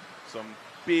tomorrow. Some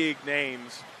big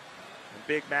names and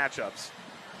big matchups.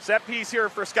 Set piece here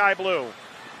for Sky Blue.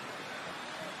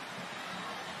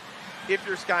 If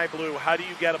you're Sky Blue, how do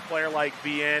you get a player like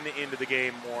Bien into the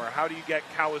game more? How do you get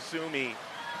Kawasumi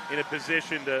in a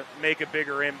position to make a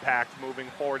bigger impact moving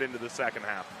forward into the second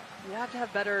half? You have to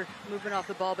have better movement off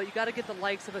the ball, but you got to get the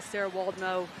likes of a Sarah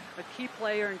Waldno, a key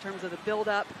player in terms of the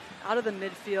build-up, out of the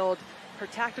midfield, her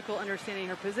tactical understanding,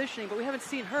 her positioning, but we haven't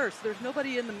seen her, so there's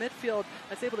nobody in the midfield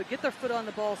that's able to get their foot on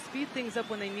the ball, speed things up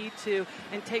when they need to,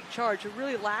 and take charge. They're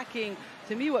really lacking,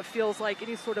 to me, what feels like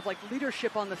any sort of like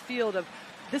leadership on the field of,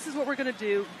 this is what we're going to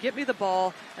do, get me the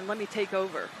ball, and let me take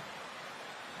over.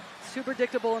 Too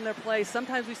predictable in their play.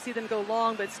 Sometimes we see them go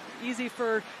long, but it's easy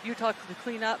for Utah to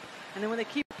clean up. And then when they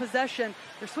keep possession,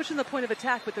 they're switching the point of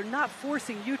attack, but they're not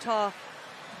forcing Utah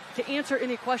to answer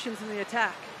any questions in the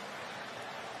attack.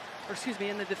 Or excuse me,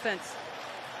 in the defense.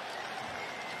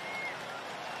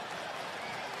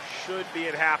 should be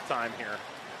at halftime here.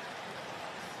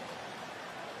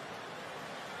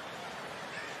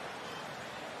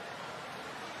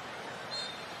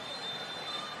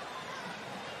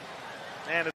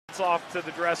 And it's off to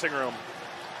the dressing room.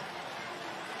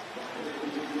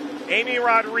 Amy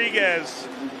Rodriguez,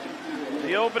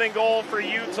 the opening goal for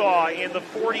Utah in the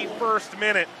 41st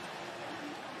minute.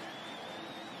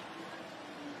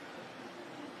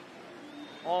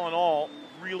 All in all,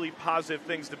 really positive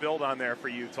things to build on there for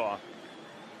Utah.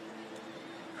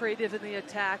 Creative in the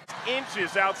attack.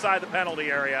 Inches outside the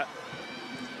penalty area.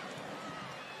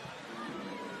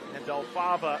 And Del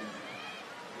Fava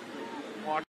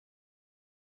walking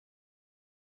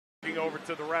over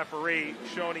to the referee,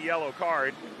 showing a yellow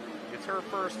card. It's her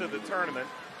first of the tournament.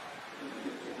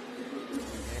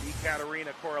 And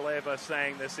Ekaterina Koroleva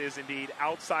saying this is indeed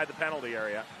outside the penalty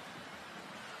area.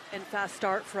 And fast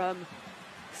start from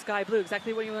Sky Blue,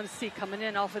 exactly what you want to see coming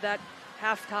in off of that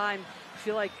halftime. I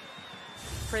feel like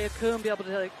Freya Kuhn be able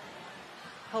to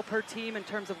help her team in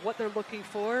terms of what they're looking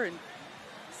for and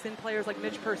send players like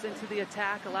Midge Purce into the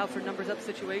attack, allow for numbers up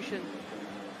situation.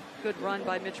 Good run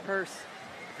by Midge Purce.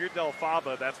 If you're Del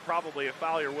Fava, that's probably a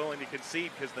foul you're willing to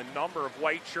concede because the number of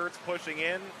white shirts pushing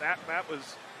in, that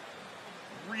was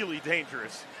really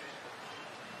dangerous.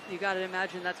 You got to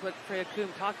imagine that's what Freya Kuhn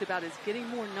talked about, is getting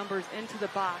more numbers into the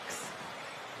box.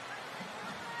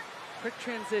 Quick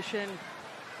transition,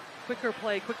 quicker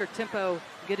play, quicker tempo,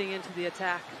 getting into the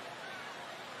attack.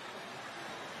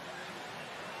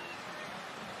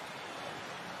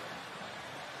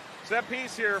 Set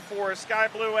piece here for Sky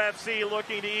Blue FC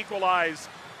looking to equalize.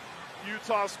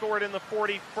 Utah scored in the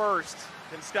 41st.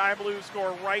 Can Sky Blue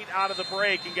score right out of the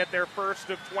break and get their first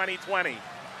of 2020?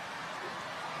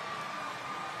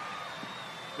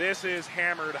 This is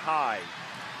hammered high.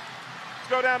 Let's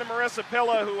go down to Marissa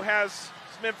Pilla, who has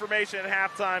some information at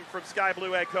halftime from Sky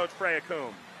Blue head coach Freya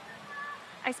Kuhn.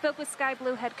 I spoke with Sky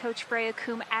Blue head coach Freya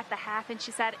Kuhn at the half, and she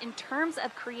said in terms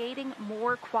of creating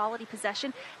more quality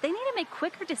possession, they need to make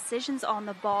quicker decisions on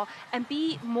the ball and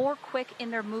be more quick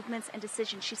in their movements and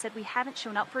decisions. She said, we haven't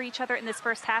shown up for each other in this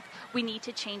first half. We need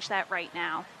to change that right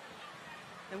now.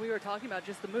 And we were talking about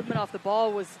just the movement off the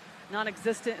ball was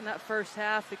non-existent in that first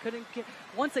half. They couldn't get,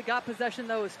 once it got possession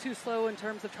though, it was too slow in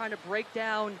terms of trying to break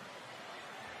down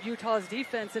Utah's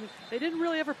defense, and they didn't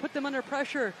really ever put them under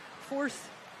pressure, force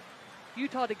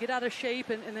Utah to get out of shape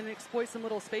and then exploit some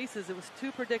little spaces. It was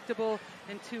too predictable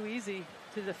and too easy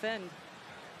to defend.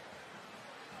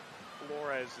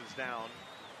 Flores is down.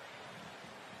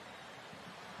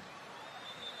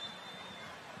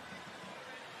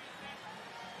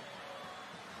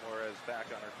 Flores back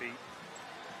on her feet.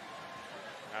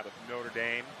 Out of Notre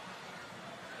Dame.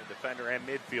 A defender and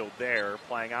midfield there,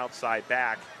 playing outside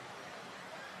back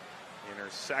in her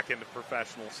second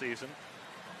professional season.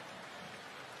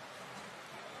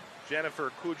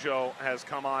 Jennifer Cujo has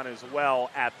come on as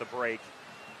well at the break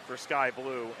for Sky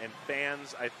Blue, and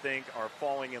fans, I think, are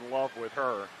falling in love with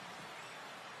her.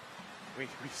 We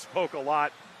spoke a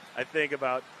lot, I think,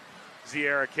 about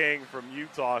Zierra King from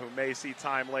Utah, who may see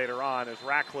time later on as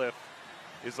Ratcliffe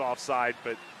is offside,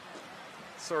 but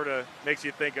sort of makes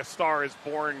you think a Star is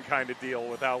Born kind of deal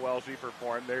with how well she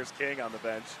performed. There's King on the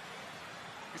bench.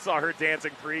 You saw her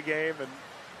dancing pregame, and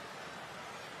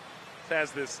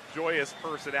has this joyous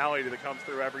personality that comes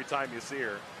through every time you see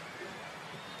her.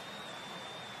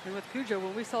 And with Cujo,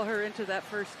 when we saw her enter that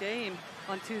first game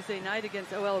on Tuesday night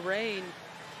against OL Reign,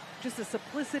 just the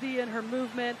simplicity in her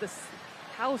movement,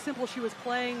 how simple she was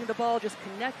playing the ball, just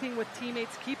connecting with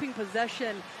teammates, keeping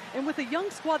possession. And with a young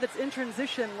squad that's in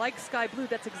transition like Sky Blue,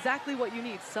 that's exactly what you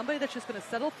need. Somebody that's just going to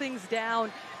settle things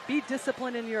down, be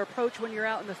disciplined in your approach when you're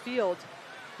out in the field.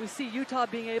 We see Utah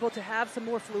being able to have some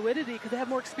more fluidity because they have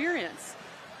more experience.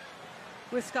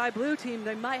 With Sky Blue team,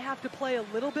 they might have to play a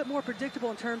little bit more predictable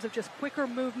in terms of just quicker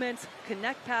movements,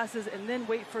 connect passes, and then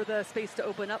wait for the space to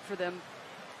open up for them.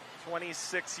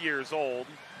 26 years old,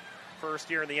 first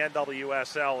year in the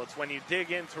NWSL. It's when you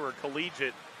dig into her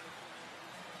collegiate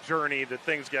journey that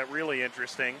things get really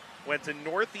interesting. Went to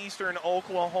Northeastern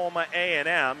Oklahoma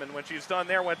A&M, and when she was done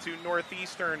there, went to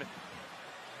Northeastern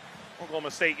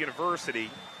Oklahoma State University,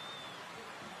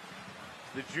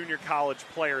 the Junior College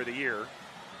Player of the Year.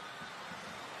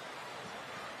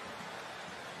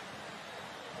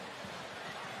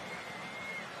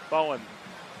 Bowen.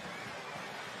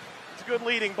 It's a good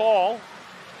leading ball.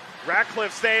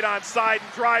 Ratcliffe stayed on side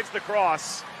and drives the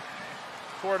cross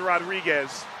toward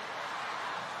Rodriguez.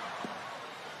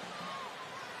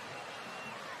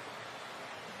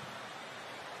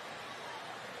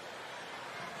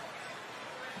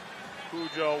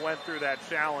 Cujo went through that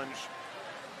challenge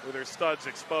with her studs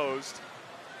exposed.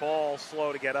 Ball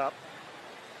slow to get up.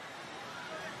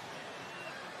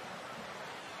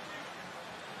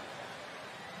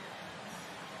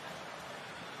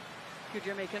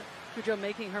 Cujo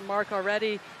making her mark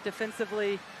already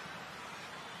defensively.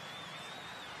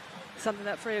 Something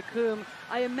that Freya Coombe,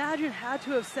 I imagine, had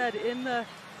to have said in the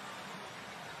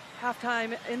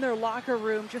halftime in their locker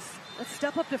room, just let's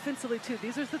step up defensively too.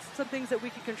 These are some things that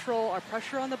we can control. Our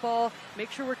pressure on the ball,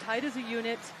 make sure we're tight as a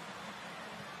unit.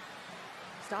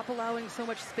 Stop allowing so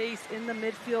much space in the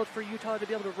midfield for Utah to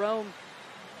be able to roam.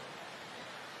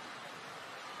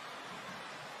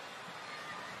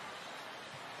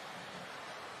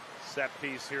 Set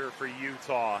piece here for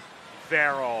Utah.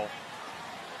 Vero,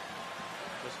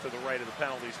 just to the right of the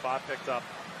penalty spot, picked up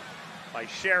by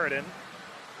Sheridan.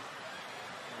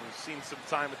 We've seen some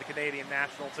time with the Canadian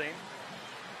national team.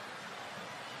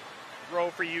 Throw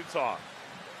for Utah.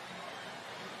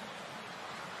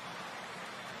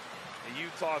 A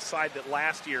Utah side that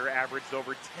last year averaged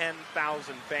over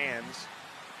 10,000 fans.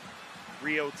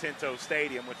 Rio Tinto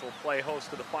Stadium, which will play host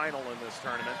to the final in this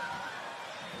tournament.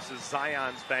 This is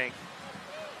Zions Bank,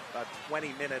 about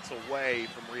 20 minutes away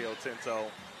from Rio Tinto,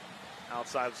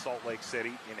 outside of Salt Lake City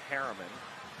in Harriman.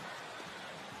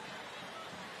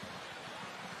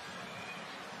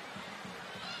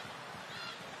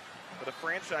 But a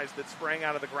franchise that sprang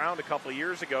out of the ground a couple of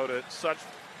years ago to such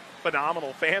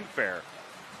phenomenal fanfare.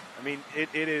 I mean, it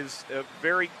is a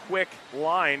very quick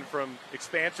line from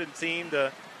expansion team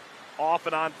to off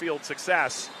and on field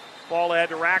success. Ball ahead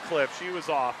to Ratcliffe. She was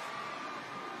off.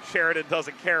 Sheridan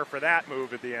doesn't care for that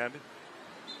move at the end.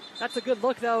 That's a good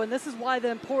look, though, and this is why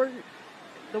the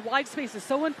wide space is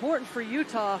so important for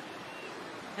Utah.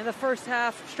 In the first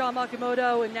half, Shaw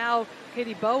Makimoto and now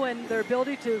Katie Bowen, their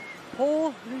ability to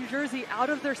pull New Jersey out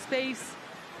of their space,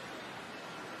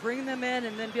 bring them in,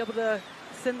 and then be able to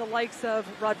send the likes of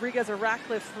Rodriguez or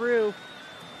Ratcliffe through.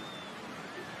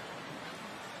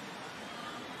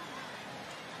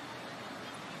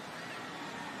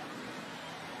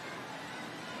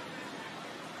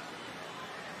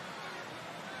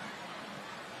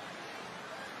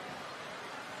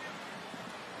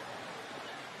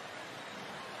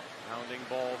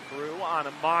 Ball through on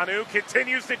Amanu,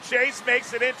 continues to chase,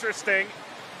 makes it interesting.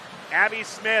 Abby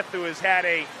Smith, who has had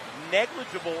a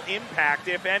negligible impact,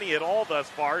 if any at all thus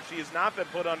far, she has not been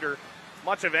put under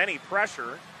much of any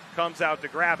pressure, comes out to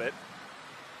grab it.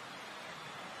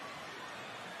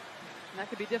 And that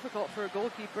could be difficult for a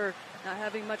goalkeeper, not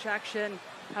having much action,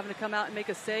 having to come out and make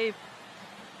a save.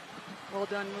 Well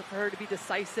done for her to be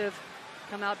decisive,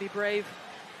 come out, be brave,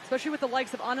 especially with the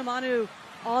likes of Anamanu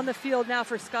on the field now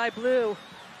for Sky Blue.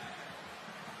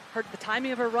 The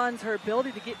timing of her runs, her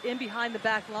ability to get in behind the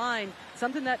back line,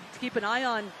 something that to keep an eye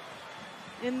on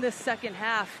in this second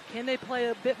half. Can they play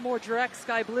a bit more direct,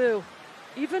 Sky Blue?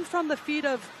 Even from the feet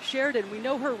of Sheridan, we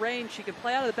know her range. She can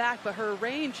play out of the back, but her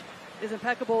range is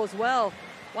impeccable as well.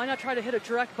 Why not try to hit a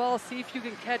direct ball, see if you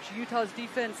can catch Utah's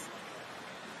defense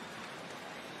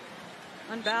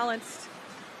unbalanced.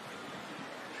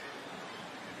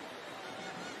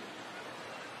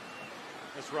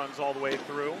 This runs all the way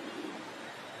through.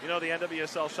 You know, the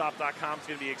NWSLshop.com is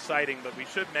going to be exciting, but we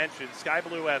should mention Sky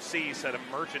Blue FC set a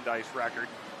merchandise record.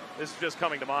 This is just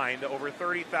coming to mind. Over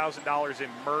 $30,000 in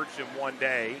merch in one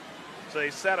day. So they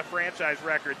set a franchise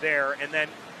record there. And then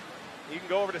you can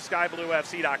go over to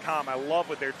skybluefc.com. I love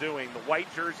what they're doing. The white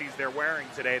jerseys they're wearing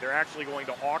today, they're actually going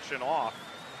to auction off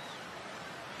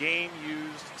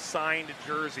game-used signed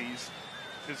jerseys,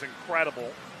 which is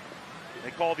incredible.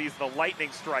 They call these the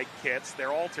Lightning Strike kits.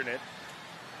 They're alternate.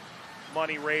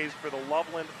 Money raised for the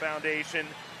Loveland Foundation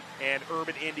and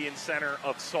Urban Indian Center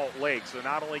of Salt Lake. So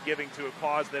not only giving to a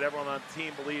cause that everyone on the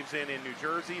team believes in New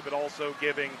Jersey, but also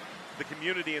giving the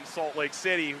community in Salt Lake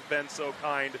City who've been so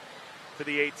kind to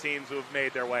the 8 teams who have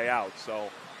made their way out. So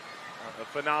a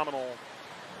phenomenal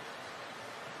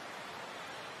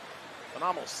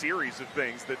series of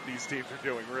things that these teams are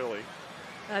doing, really.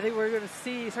 I think we're going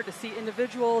to start to see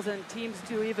individuals and teams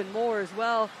do even more as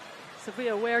well.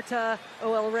 Sofia Huerta,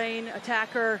 OL Reign,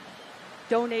 attacker,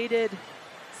 donated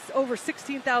over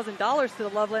 $16,000 to the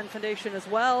Loveland Foundation as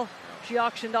well. She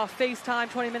auctioned off FaceTime,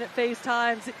 20-minute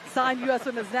FaceTimes, signed U.S.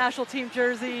 Women's National Team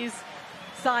jerseys,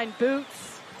 signed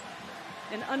boots.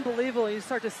 And unbelievable, you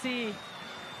start to see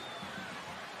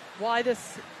why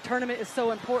this tournament is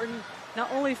so important,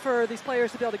 not only for these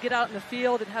players to be able to get out in the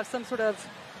field and have some sort of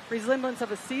resemblance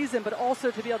of a season, but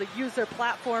also to be able to use their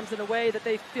platforms in a way that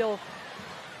they feel.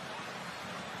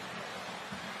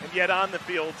 And yet on the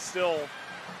field, still,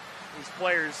 these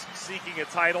players seeking a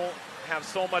title have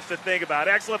so much to think about.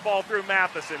 Excellent ball through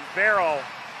Matheson. Vero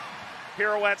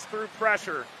pirouettes through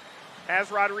pressure.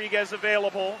 has Rodriguez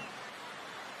available.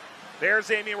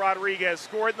 There's Amy Rodriguez,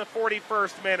 scored in the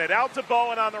 41st minute. Out to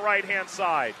Bowen on the right-hand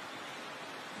side.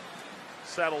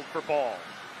 Settled for ball.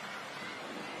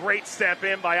 Great step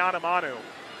in by Anamanu.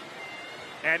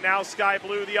 And now Sky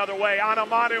Blue the other way.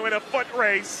 Anamanu in a foot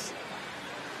race.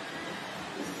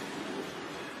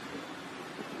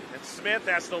 And Smith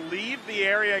has to leave the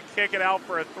area, kick it out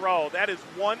for a throw. That is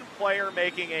one player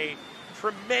making a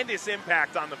tremendous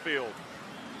impact on the field.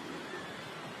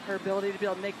 Her ability to be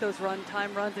able to make those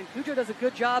time runs, and Cujo does a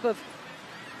good job of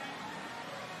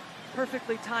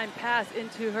perfectly timed pass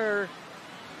into her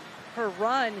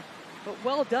run, but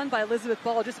well done by Elizabeth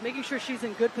Ball, just making sure she's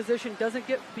in good position, doesn't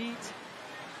get beat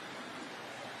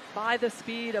by the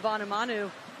speed of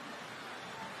Anamanu.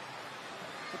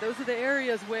 But those are the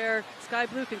areas where Sky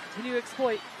Blue can continue to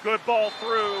exploit. Good ball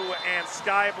through, and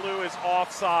Sky Blue is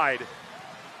offside.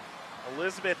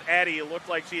 Elizabeth Eddy looked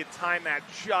like she had timed that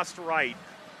just right.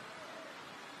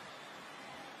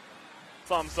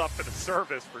 Thumbs up for the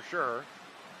service for sure.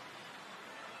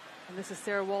 And this is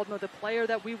Sarah Waldmo, the player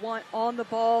that we want on the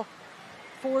ball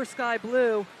for Sky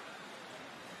Blue.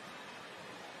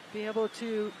 Being able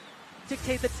to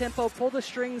dictate the tempo, pull the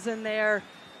strings in there.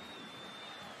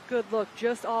 Good look,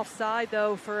 just offside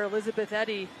though for Elizabeth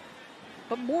Eddy.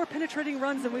 But more penetrating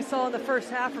runs than we saw in the first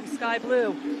half from Sky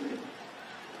Blue.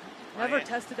 Never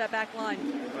tested that back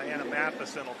line. Diana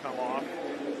Matheson will come off.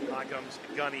 On comes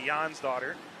Gunny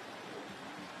Jansdottir.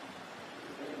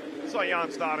 Saw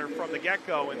Jansdottir from the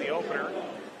get-go in the opener.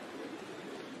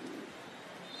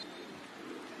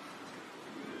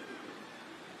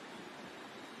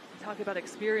 Talking about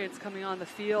experience coming on the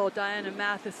field. Diana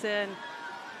Matheson,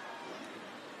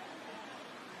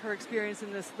 her experience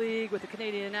in this league with the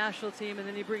Canadian national team, and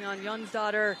then you bring on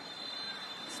Jansdottir,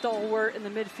 stalwart in the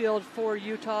midfield for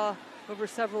Utah over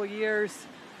several years.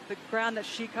 The ground that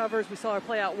she covers, we saw her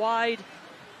play out wide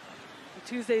in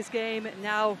Tuesday's game, and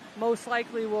now most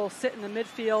likely will sit in the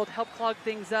midfield, help clog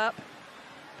things up,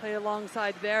 play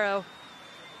alongside Vero.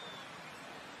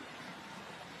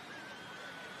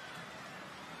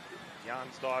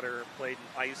 Jansdottir played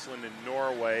in Iceland and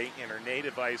Norway. In her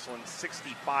native Iceland,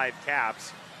 65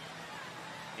 caps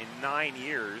in 9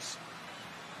 years.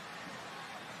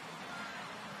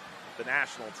 The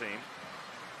national team.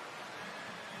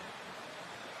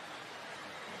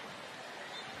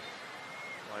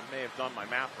 Well, I may have done my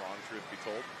math wrong, truth be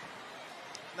told.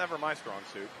 Never my strong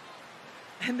suit.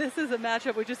 And this is a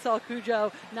matchup, we just saw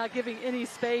Cujo not giving any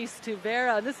space to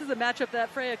Vera. And this is a matchup that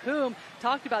Freya Coombe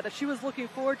talked about, that she was looking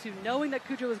forward to, knowing that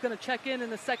Cujo was going to check in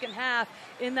the second half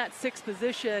in that sixth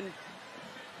position.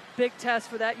 Big test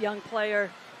for that young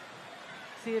player.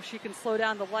 See if she can slow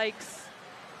down the likes.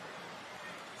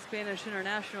 Spanish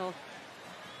international.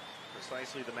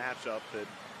 Precisely the matchup that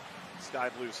Sky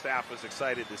Blue staff was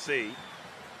excited to see.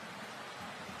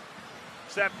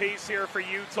 Set piece here for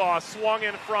Utah, swung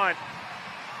in front.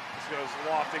 This goes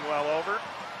lofting well over.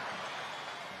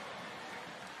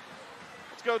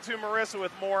 Let's go to Marissa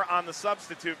with more on the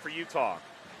substitute for Utah.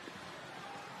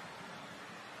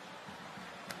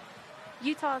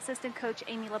 Utah assistant coach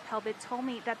Amy Lepelbit told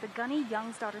me that the Gunny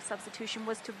Jansdottir substitution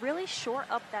was to really shore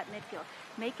up that midfield,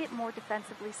 make it more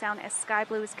defensively sound as Sky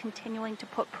Blue is continuing to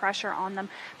put pressure on them.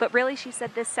 But really, she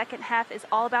said this second half is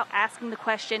all about asking the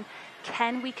question,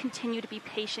 can we continue to be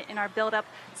patient in our build-up,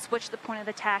 switch the point of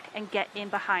attack, and get in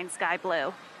behind Sky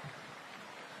Blue?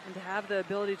 And to have the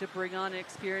ability to bring on an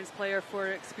experienced player for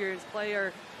an experienced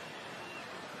player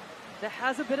that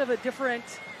has a bit of a different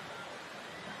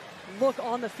look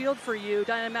on the field for you.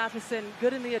 Diana Matheson,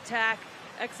 good in the attack,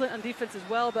 excellent on defense as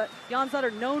well, but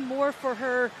Jansdottir known more for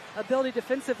her ability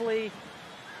defensively,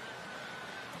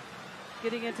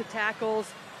 getting into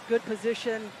tackles, good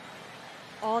position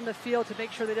on the field to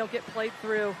make sure they don't get played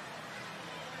through.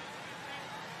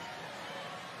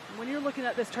 When you're looking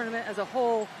at this tournament as a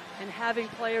whole and having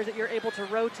players that you're able to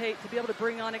rotate, to be able to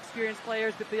bring on experienced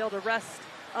players, but be able to rest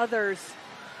others,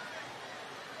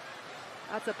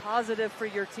 that's a positive for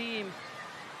your team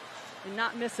and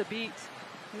not miss a beat.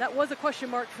 And that was a question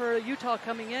mark for Utah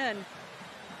coming in.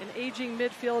 An aging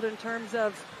midfield in terms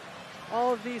of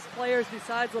all of these players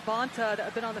besides Labonta that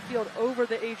have been on the field over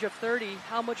the age of 30.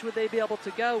 How much would they be able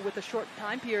to go with a short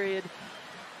time period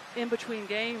in between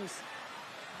games?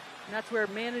 And that's where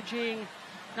managing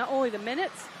not only the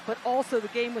minutes, but also the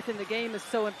game within the game is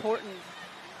so important.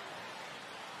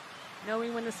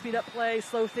 Knowing when to speed up play,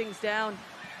 slow things down.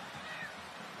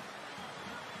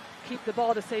 Keep the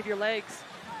ball to save your legs.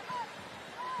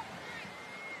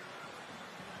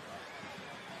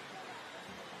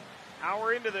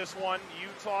 Hour into this one,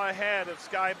 Utah ahead of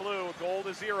Sky Blue,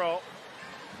 1-0.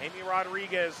 Amy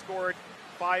Rodriguez scored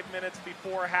 5 minutes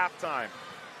before halftime.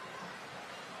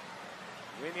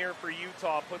 Win here for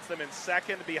Utah puts them in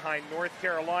second behind North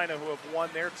Carolina, who have won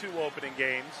their 2 opening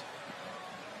games.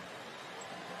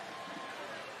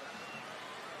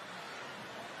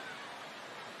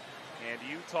 And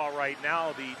Utah right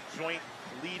now, the joint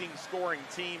leading scoring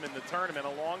team in the tournament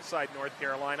alongside North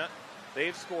Carolina.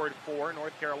 They've scored 4.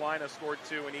 North Carolina scored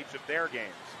 2 in each of their games.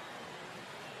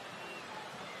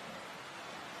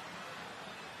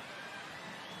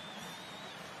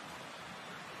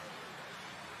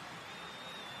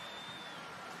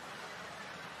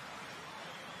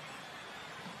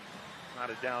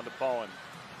 Knotted down to Bowen.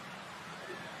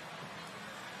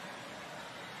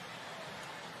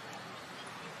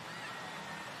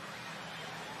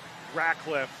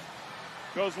 Ratcliffe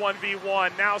goes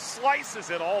 1v1, now slices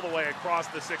it all the way across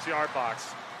the 6-yard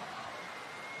box.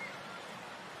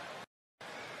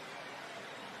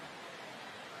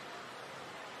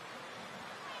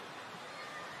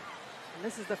 And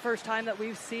this is the first time that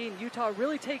we've seen Utah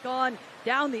really take on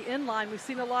down the inline. We've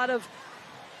seen a lot of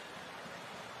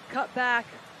cut back,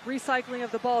 recycling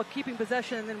of the ball, keeping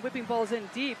possession, and then whipping balls in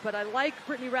deep. But I like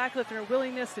Brittany Ratcliffe and her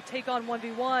willingness to take on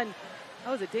 1v1.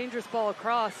 That was a dangerous ball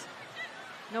across.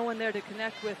 No one there to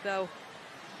connect with, though.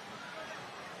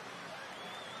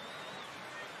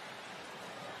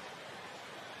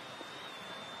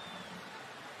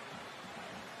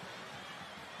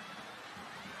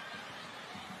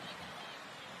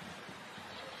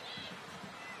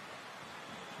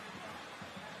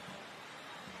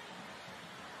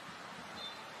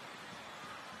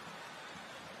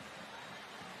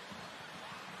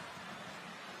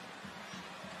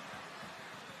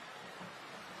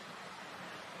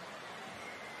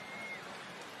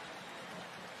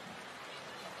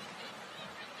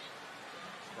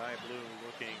 Sky Blue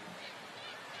looking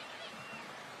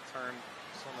to turn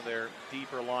some of their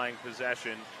deeper lying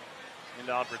possession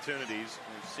into opportunities.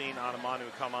 We've seen Anamanu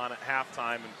come on at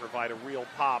halftime and provide a real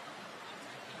pop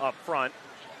up front.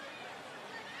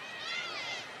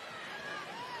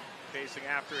 Chasing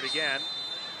after it again.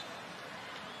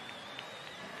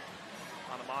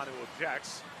 Anamanu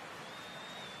objects.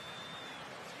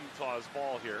 It's Utah's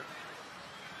ball here.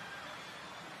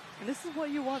 And this is what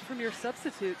you want from your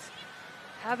substitutes.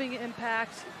 Having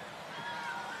impact,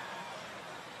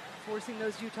 forcing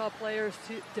those Utah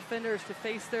defenders to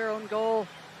face their own goal,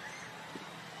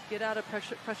 get out of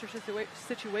pressure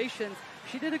situations.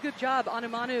 She did a good job,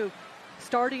 Anamanu,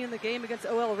 starting in the game against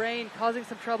OL Reign, causing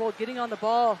some trouble, getting on the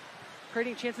ball,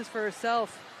 creating chances for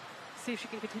herself. See if she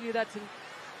can continue that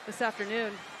this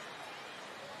afternoon.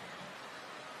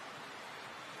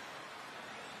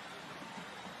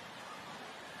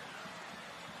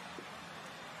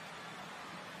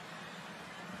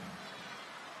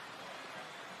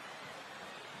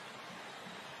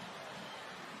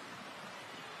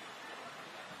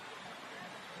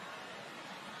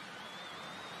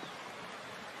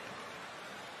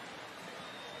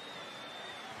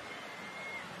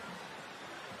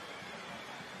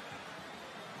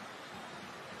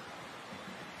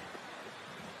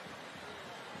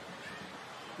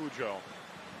 Cujo.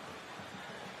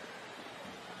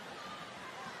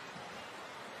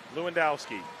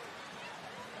 Lewandowski.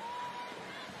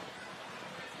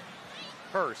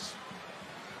 Hurst.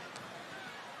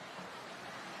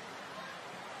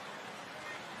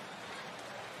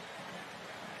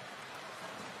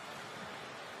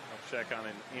 I'll check on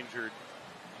an injured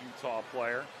Utah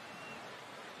player.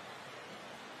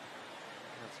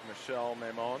 That's Michelle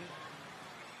Maimon.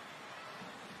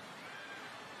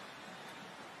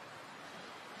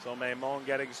 So Maimon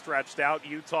getting stretched out.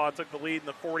 Utah took the lead in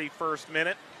the 41st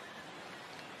minute.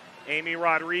 Amy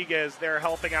Rodriguez there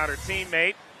helping out her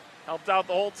teammate. Helped out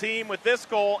the whole team with this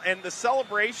goal. And the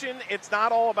celebration, it's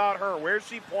not all about her. Where's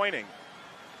she pointing?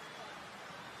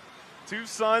 2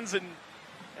 sons and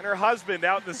her husband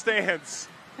out in the stands.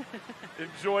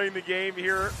 Enjoying the game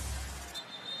here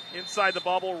inside the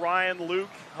bubble. Ryan, Luke,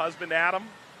 husband Adam.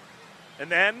 And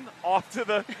then off to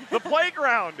the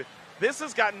playground. This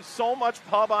has gotten so much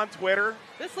pub on Twitter.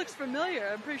 This looks familiar.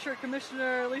 I'm pretty sure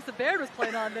Commissioner Lisa Baird was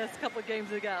playing on this a couple of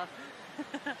games ago.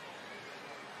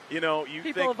 You know, you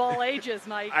people think, of all ages,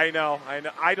 Mike. I know.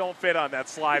 I don't fit on that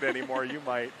slide anymore. You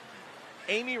might.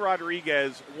 Amy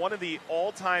Rodriguez, one of the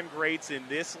all-time greats in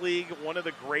this league, one of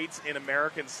the greats in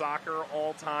American soccer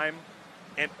all time,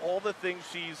 and all the things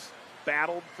she's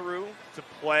battled through to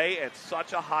play at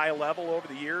such a high level over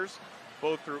the years,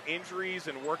 both through injuries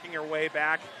and working her way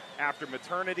back after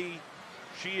maternity.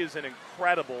 She is an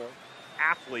incredible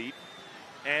athlete,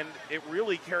 and it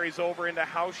really carries over into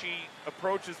how she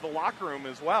approaches the locker room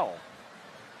as well.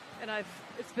 And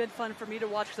it's been fun for me to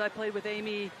watch because I played with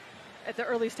Amy at the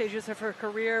early stages of her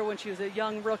career when she was a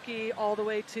young rookie, all the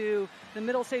way to the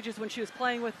middle stages when she was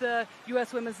playing with the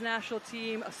U.S. women's national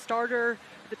team, a starter,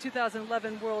 the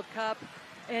 2011 World Cup,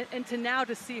 and to now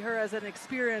to see her as an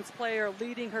experienced player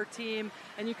leading her team.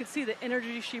 And you can see the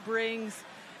energy she brings,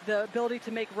 the ability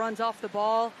to make runs off the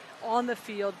ball, on the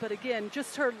field. But again,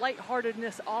 just her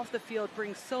lightheartedness off the field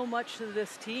brings so much to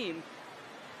this team.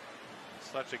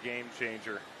 Such a game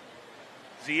changer.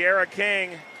 Sierra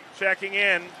King checking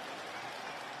in.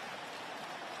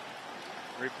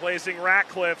 Replacing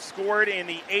Ratcliffe, scored in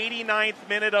the 89th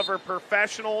minute of her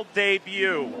professional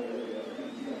debut.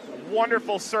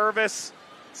 Wonderful service.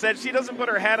 Said she doesn't put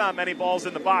her head on many balls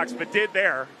in the box, but did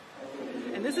there.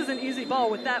 And this is an easy ball.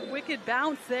 With that wicked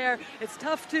bounce there, it's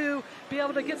tough to be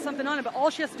able to get something on it, but all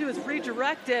she has to do is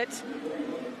redirect it.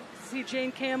 See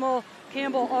Jane Campbell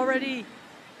already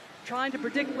trying to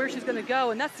predict where she's going to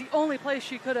go, and that's the only place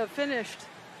she could have finished.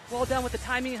 Well done with the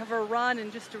timing of her run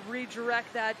and just to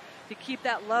redirect that, to keep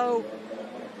that low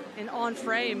and on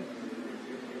frame.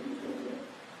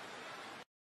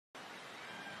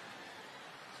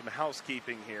 Some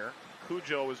housekeeping here.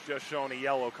 Cujo was just shown a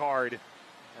yellow card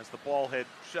as the ball had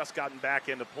just gotten back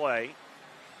into play.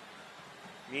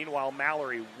 Meanwhile,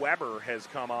 Mallory Weber has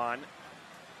come on.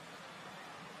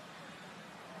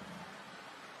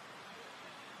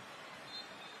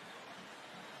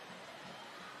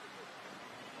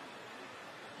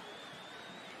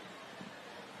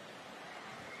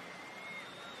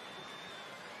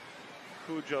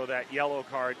 Cujo, that yellow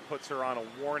card puts her on a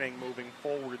warning moving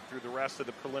forward through the rest of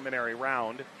the preliminary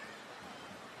round.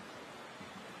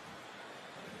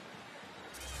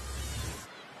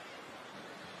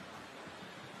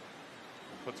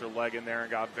 Puts her leg in there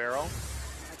and got Vero.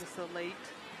 Just a late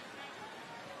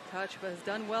touch, but has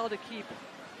done well to keep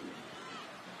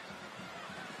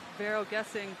Vero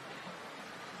guessing.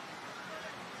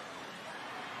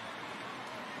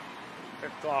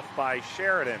 Picked off by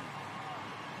Sheridan.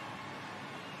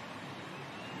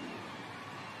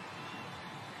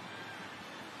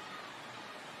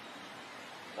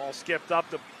 Ball skipped up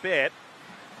a bit.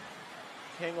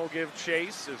 King will give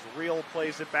chase as Real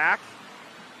plays it back.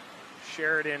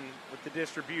 Sheridan with the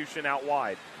distribution out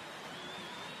wide.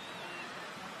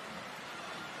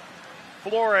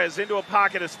 Flores into a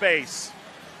pocket of space.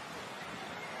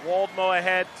 Waldmo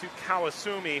ahead to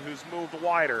Kawasumi, who's moved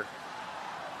wider.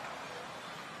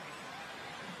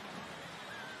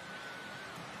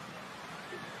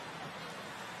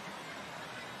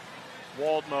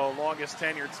 Waldmo, longest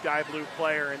tenured Sky Blue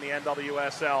player in the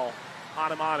NWSL.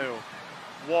 Hanamanu,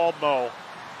 Waldmo,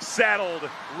 settled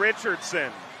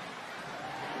Richardson.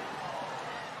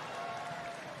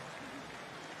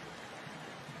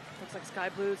 Looks like Sky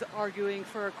Blues arguing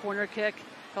for a corner kick.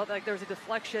 Felt like there was a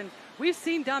deflection. We've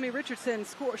seen Dami Richardson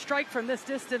strike from this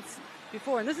distance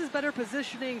before, and this is better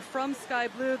positioning from Sky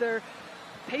Blue. They're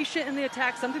patient in the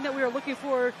attack, something that we were looking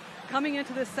for coming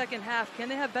into this second half. Can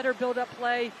they have better build-up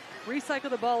play, recycle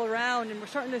the ball around? And we're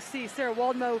starting to see Sarah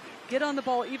Waldmo get on the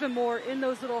ball even more in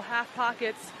those little half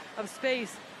pockets of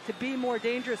space to be more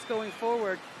dangerous going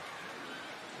forward.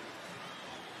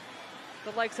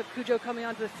 The likes of Cujo coming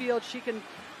onto the field, she can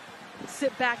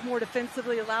sit back more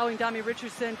defensively, allowing Dami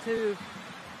Richardson to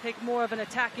take more of an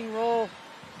attacking role.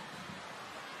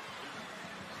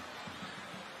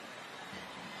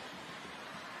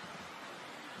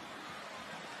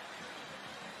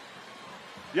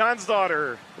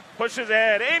 Jansdottir pushes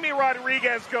ahead. Amy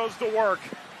Rodriguez goes to work.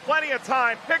 Plenty of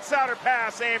time. Picks out her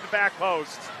pass, aimed back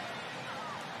post.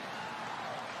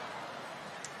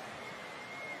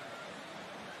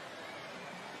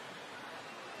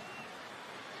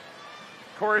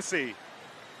 Corsi.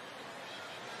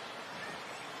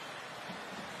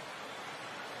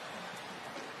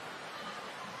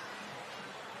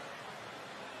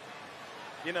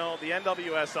 You know, the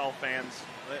NWSL fans,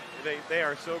 they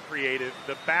are so creative.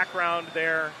 The background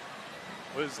there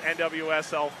was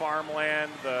NWSL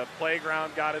farmland. The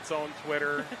playground got its own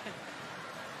Twitter.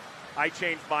 I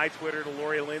changed my Twitter to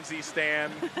Lori Lindsay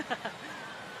Stan. At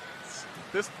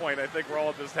this point, I think we're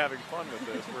all just having fun with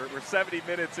this. We're 70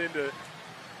 minutes into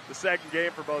the second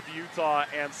game for both Utah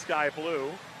and Sky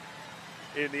Blue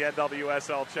in the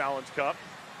NWSL Challenge Cup.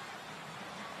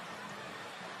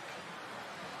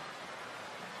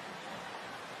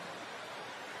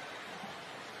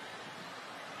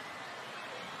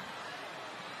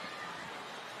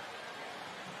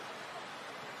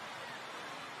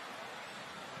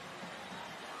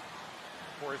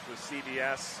 Of course, with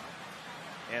CBS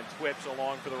and Twitch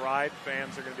along for the ride,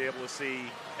 fans are going to be able to see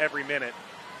every minute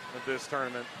of this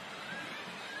tournament.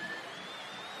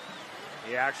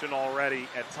 The action already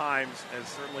at times has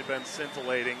certainly been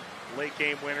scintillating. Late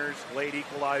game winners, late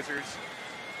equalizers.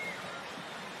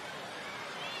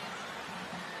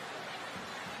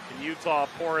 Can Utah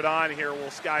pour it on here?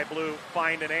 Will Sky Blue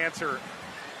find an answer?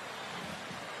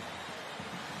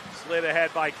 Slid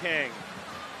ahead by King.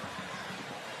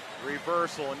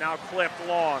 Reversal and now clipped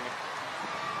long.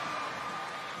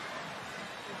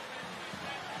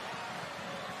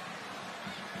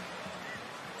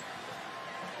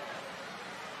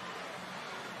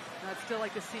 I'd still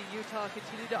like to see Utah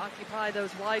continue to occupy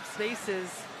those wide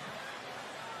spaces.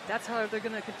 That's how they're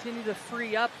going to continue to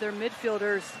free up their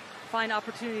midfielders, find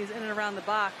opportunities in and around the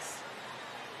box.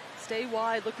 Stay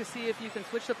wide, look to see if you can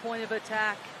switch the point of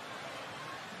attack.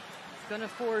 It's going to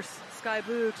force Sky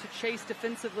Blue to chase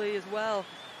defensively as well.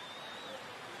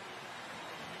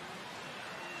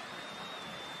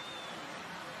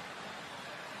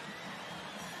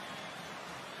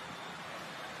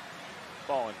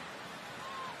 Bowen.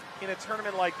 In a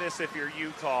tournament like this, if you're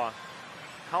Utah,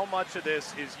 how much of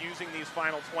this is using these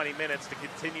final 20 minutes to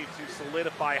continue to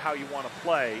solidify how you want to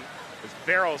play? As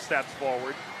Vero steps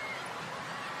forward.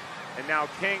 And now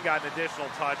King got an additional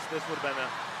touch. This would have been an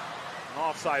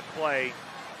offside play,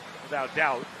 without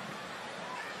doubt.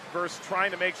 Versus trying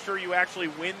to make sure you actually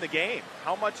win the game.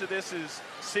 How much of this is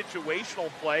situational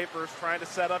play versus trying to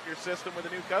set up your system with a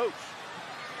new coach?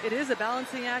 It is a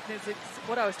balancing act, and it's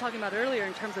what I was talking about earlier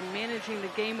in terms of managing the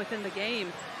game within the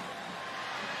game.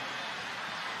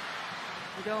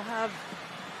 You don't have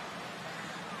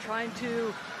trying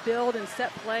to build and set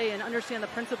play and understand the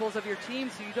principles of your team,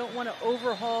 so you don't want to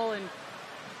overhaul and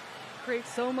create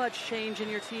so much change in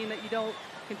your team that you don't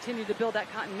continue to build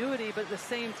that continuity. But at the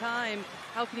same time,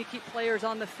 how can you keep players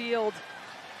on the field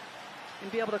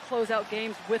and be able to close out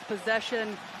games with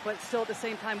possession, but still at the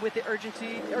same time with the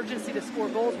urgency to score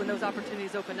goals when those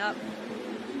opportunities open up?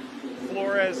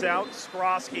 Flores out,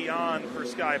 Skrosky on for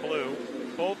Sky Blue.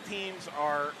 Both teams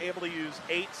are able to use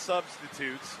 5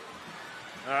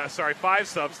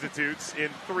 substitutes in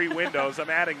 3 windows. I'm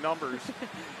adding numbers.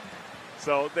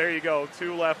 So there you go,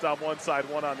 2 left on one side,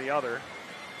 1 on the other.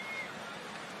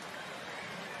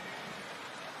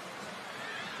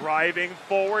 Driving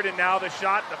forward, and now the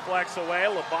shot deflects away.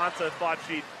 Labonta thought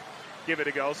she'd give it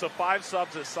a go. So 5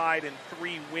 subs aside in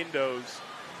 3 windows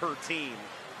per team.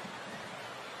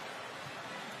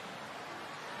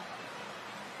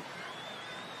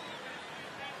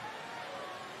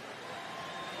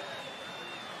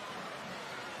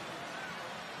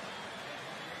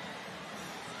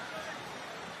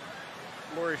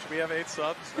 Lori, should we have 8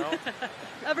 subs? No?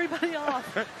 Everybody off.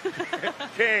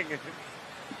 King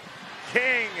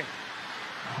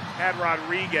had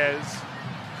Rodriguez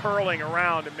curling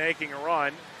around and making a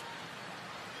run.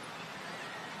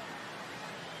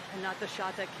 And not the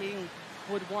shot that King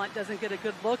would want, doesn't get a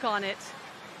good look on it.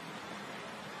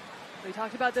 We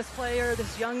talked about this player,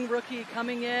 this young rookie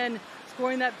coming in,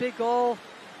 scoring that big goal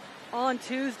on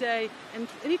Tuesday. And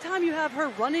anytime you have her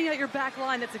running at your back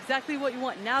line, that's exactly what you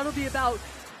want. Now it'll be about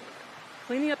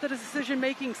cleaning up the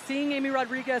decision-making, seeing Amy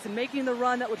Rodriguez and making the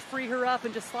run that would free her up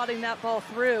and just slotting that ball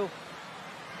through.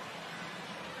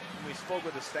 We spoke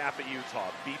with the staff at Utah.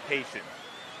 Be patient.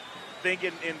 Think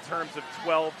in terms of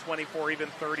 12, 24, even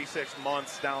 36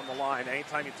 months down the line.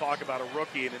 Anytime you talk about a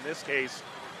rookie, and in this case,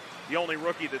 the only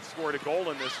rookie that scored a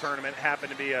goal in this tournament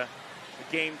happened to be a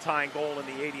game-tying goal in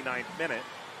the 89th minute.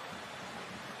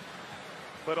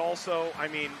 But also, I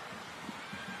mean,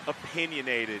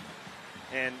 opinionated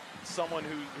and someone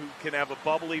who can have a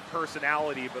bubbly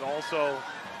personality, but also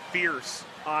fierce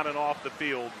on and off the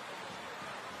field.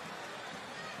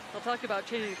 We'll talk about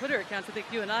changing Twitter accounts. I think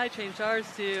you and I changed ours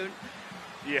to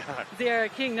Yeah. Zara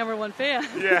King, #1 fan.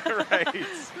 Yeah, right.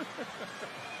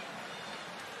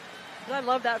 But I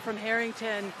love that from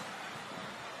Harrington.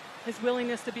 His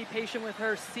willingness to be patient with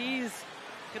her, sees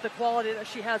the quality that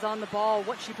she has on the ball,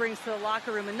 what she brings to the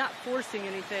locker room, and not forcing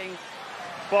anything.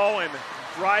 Bowen,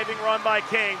 driving run by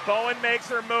King. Bowen makes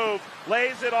her move,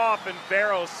 lays it off, and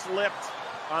Vero slipped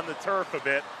on the turf a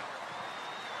bit.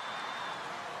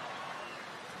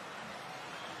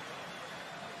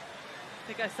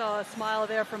 I think I saw a smile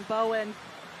there from Bowen.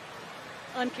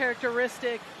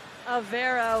 Uncharacteristic of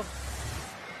Vero.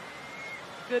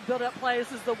 Good build-up play.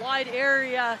 This is the wide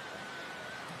area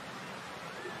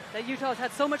that Utah has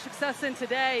had so much success in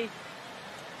today.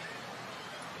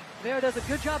 Vero does a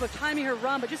good job of timing her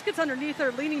run, but just gets underneath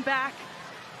her, leaning back.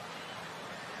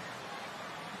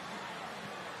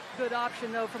 Good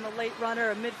option, though, from a late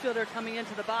runner, a midfielder coming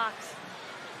into the box.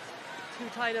 Too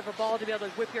tight of a ball to be able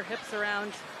to whip your hips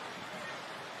around.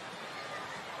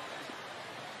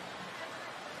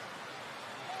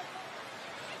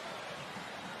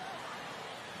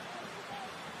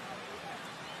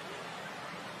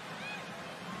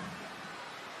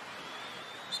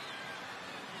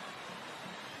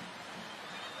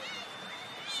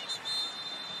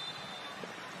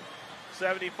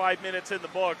 75 minutes in the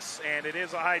books, and it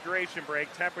is a hydration break.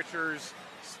 Temperatures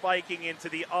spiking into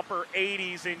the upper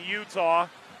 80s in Utah.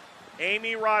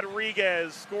 Amy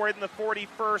Rodriguez scored in the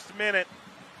 41st minute,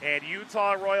 and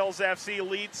Utah Royals FC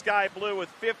lead Sky Blue with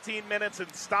 15 minutes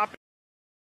and stopping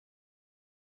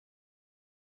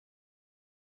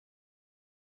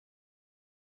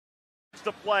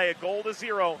to play, a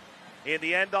 0-0 in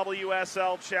the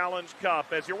NWSL Challenge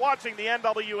Cup. As you're watching the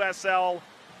NWSL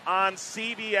on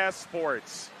CBS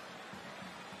Sports.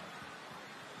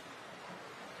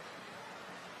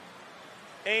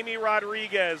 Amy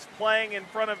Rodriguez playing in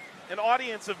front of an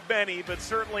audience of many, but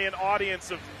certainly an audience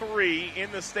of 3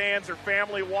 in the stands. Her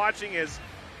family watching as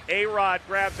A-Rod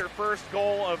grabs her first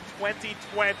goal of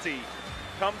 2020.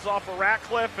 Comes off a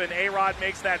Ratcliffe, and A-Rod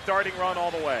makes that darting run all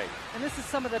the way. And this is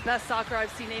some of the best soccer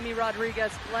I've seen Amy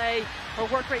Rodriguez play. Her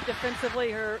work rate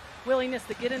defensively, her willingness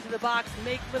to get into the box,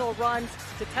 make little runs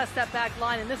to test that back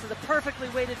line. And this is a perfectly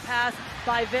weighted pass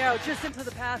by Vero, just into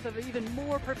the path of an even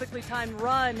more perfectly timed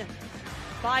run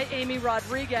by Amy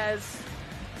Rodriguez.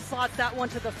 Slots that one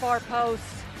to the far post.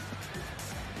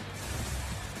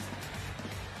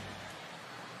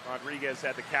 Rodriguez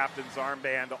had the captain's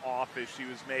armband off as she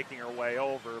was making her way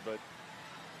over, but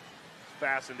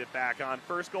fastened it back on.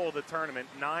 First goal of the tournament,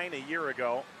 9 a year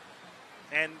ago.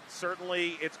 And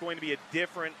certainly it's going to be a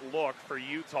different look for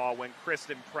Utah when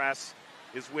Kristen Press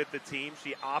is with the team.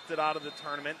 She opted out of the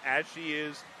tournament, as she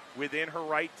is within her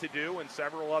right to do, and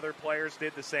several other players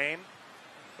did the same.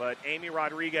 But Amy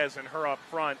Rodriguez and her up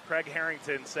front, Craig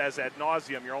Harrington says ad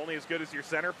nauseum, you're only as good as your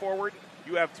center forward.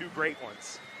 You have 2 great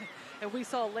ones. And we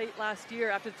saw late last year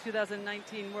after the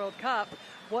 2019 World Cup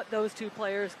what those 2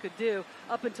 players could do.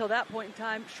 Up until that point in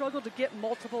time, struggled to get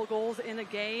multiple goals in a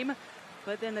game.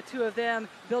 But then the 2 of them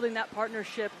building that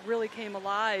partnership really came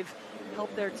alive,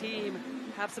 helped their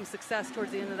team have some success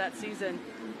towards the end of that season.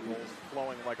 Goals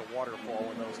flowing like a waterfall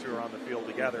when those 2 are on the field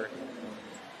together.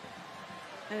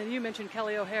 And then you mentioned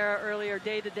Kelly O'Hara earlier,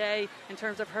 day-to-day in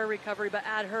terms of her recovery, but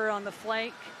add her on the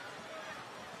flank.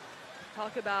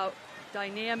 Talk about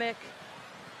dynamic,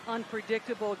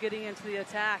 unpredictable, getting into the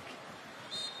attack.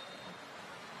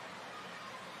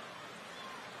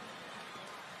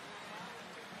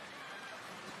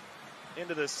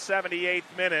 Into the 78th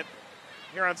minute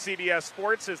here on CBS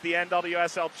Sports as the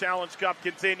NWSL Challenge Cup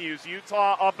continues.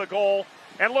 Utah up a goal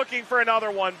and looking for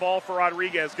another one. Ball for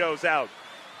Rodriguez goes out.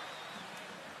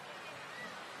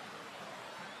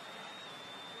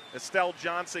 Estelle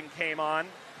Johnson came on.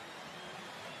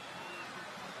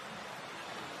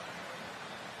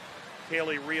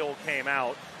 Kaylee Reel came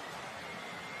out.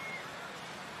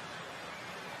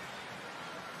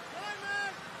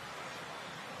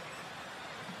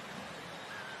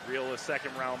 Reel, a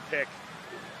second-round pick,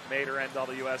 made her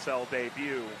NWSL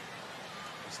debut.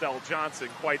 Estelle Johnson,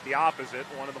 quite the opposite,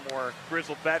 one of the more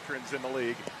grizzled veterans in the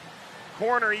league.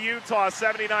 Corner, Utah,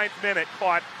 79th minute,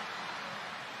 caught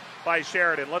by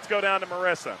Sheridan. Let's go down to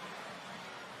Marissa.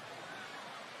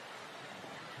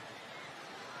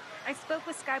 I spoke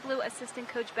with Sky Blue assistant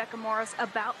coach Becca Morris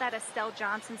about that Estelle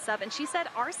Johnson sub, and she said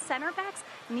our center backs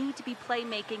need to be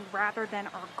playmaking rather than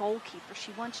our goalkeeper.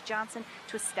 She wants Johnson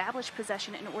to establish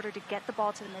possession in order to get the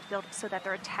ball to the midfield so that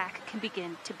their attack can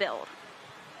begin to build.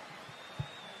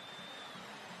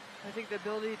 I think the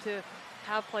ability to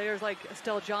have players like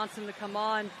Estelle Johnson to come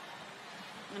on,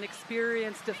 an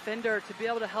experienced defender, to be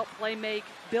able to help play make,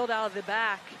 build out of the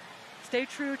back. Stay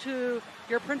true to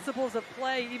your principles of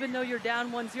play, even though you're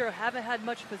down 1-0, haven't had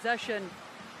much possession.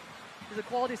 Is a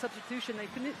quality substitution. They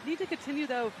need to continue,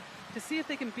 though, to see if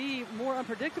they can be more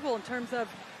unpredictable in terms of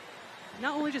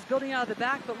not only just building out of the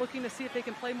back, but looking to see if they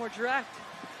can play more direct.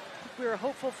 We were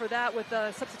hopeful for that with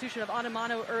the substitution of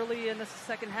Anamano early in the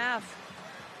second half.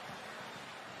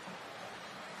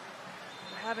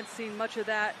 We haven't seen much of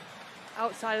that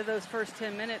outside of those first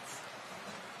 10 minutes.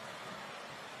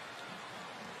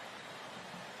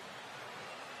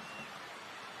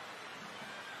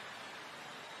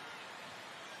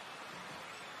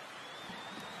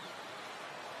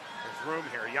 Room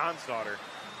here. Jansdottir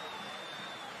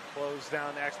closed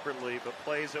down expertly, but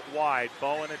plays it wide.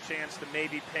 Bowen a chance to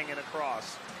maybe ping it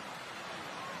across.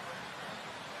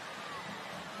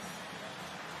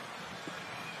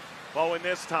 Bowen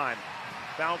this time.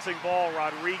 Bouncing ball.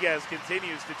 Rodriguez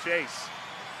continues to chase.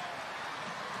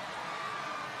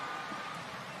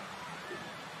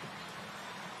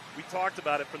 We talked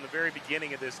about it from the very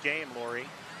beginning of this game, Lori.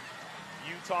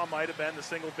 Utah might have been the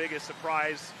single biggest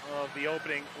surprise of the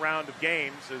opening round of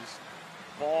games as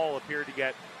ball appeared to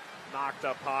get knocked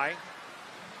up high.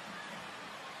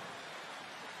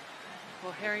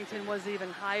 Well, Harrington was even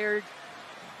hired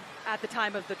at the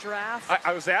time of the draft.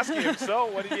 I was asking him, so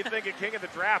what did you think of King of the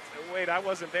Draft? Wait, I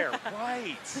wasn't there.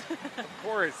 Right, of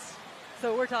course.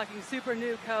 So we're talking super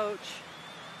new coach,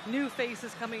 new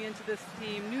faces coming into this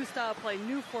team, new style of play,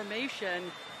 new formation,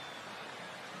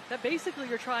 that basically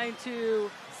you're trying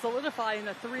to solidify in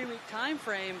a 3-week time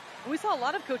frame. And we saw a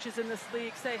lot of coaches in this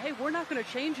league say, hey, we're not going to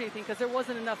change anything because there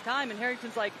wasn't enough time. And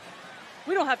Harrington's like,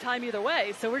 we don't have time either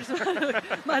way, so we're just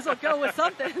might as well go with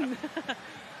something.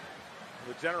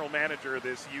 The general manager of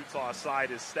this Utah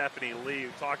side is Stephanie Lee, who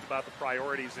talked about the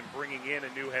priorities in bringing in a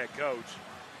new head coach.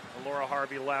 And Laura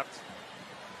Harvey left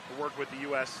to work with the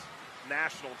U.S.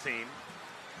 national team.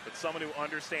 It's someone who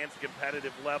understands the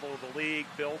competitive level of the league,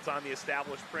 built on the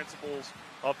established principles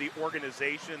of the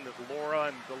organization that Laura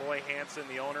and Deloy Hansen,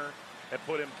 the owner, have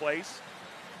put in place.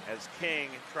 As King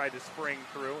tried to spring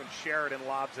through, and Sheridan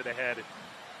lobs it ahead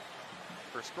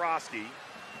for Skrosky.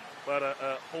 But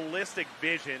a holistic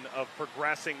vision of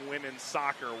progressing women's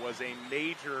soccer was a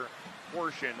major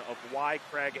portion of why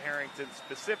Craig Harrington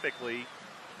specifically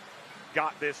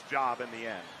got this job in the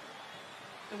end.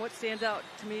 And what stands out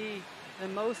to me the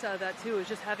most out of that, too, is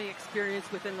just having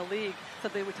experience within the league.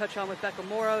 Something we touched on with Becca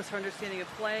Moros, her understanding of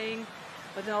playing,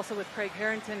 but then also with Craig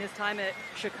Harrington, his time at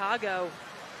Chicago.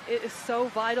 It is so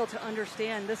vital to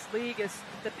understand this league is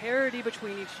the parity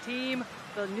between each team,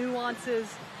 the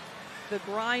nuances, the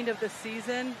grind of the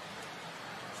season.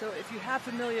 So if you have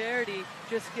familiarity,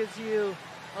 just gives you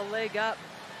a leg up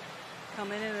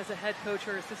coming in as a head coach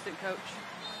or assistant coach.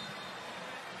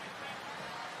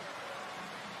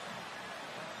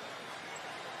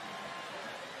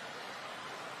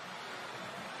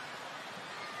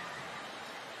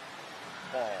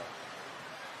 Ball.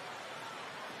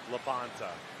 Labonta.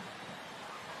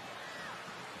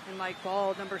 And Mike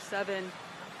Ball, number 7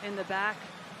 in the back,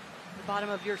 the bottom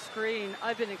of your screen.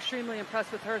 I've been extremely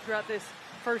impressed with her throughout this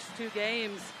first 2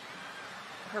 games.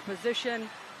 Her position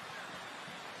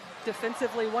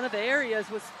defensively, one of the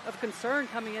areas was of concern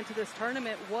coming into this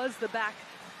tournament was the back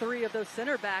 3 of those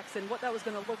center backs and what that was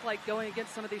going to look like going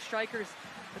against some of these strikers.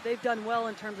 But they've done well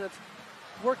in terms of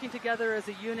working together as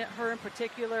a unit, her in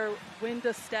particular, when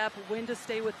to step, when to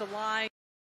stay with the line.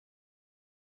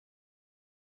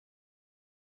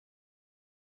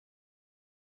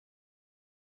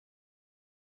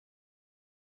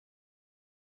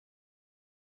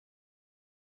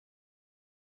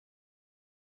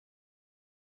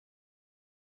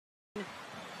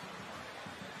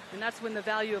 And that's when the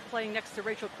value of playing next to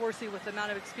Rachel Corsi with the amount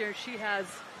of experience she has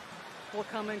will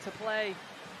come into play.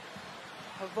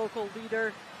 A vocal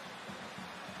leader.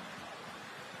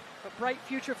 A bright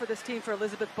future for this team for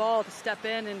Elizabeth Ball to step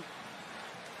in and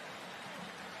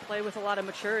play with a lot of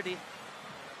maturity.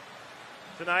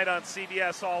 Tonight on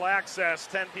CBS All Access,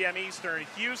 10 p.m. Eastern,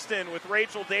 Houston with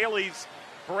Rachel Daly's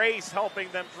brace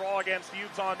helping them draw against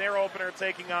Utah in their opener,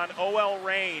 taking on OL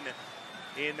Reign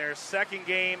in their second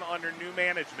game under new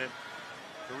management.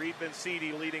 Dorit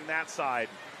Bencidi leading that side.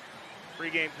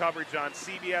 Pre-game coverage on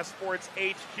CBS Sports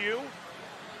HQ.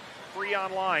 Free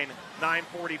online,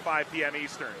 9:45 p.m.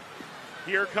 Eastern.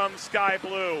 Here comes Sky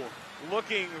Blue,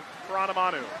 looking for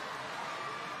Anamanu.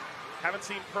 Haven't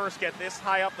seen Purse get this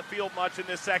high up the field much in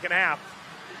this second half.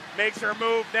 Makes her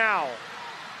move now.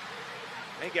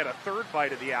 They get a third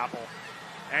bite of the apple.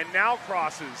 And now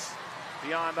crosses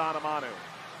beyond Anamanu.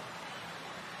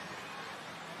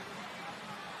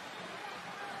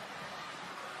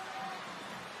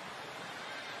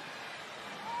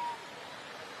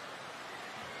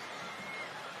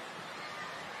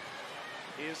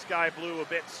 Is Sky Blue a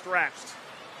bit stretched?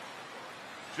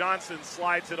 Johnson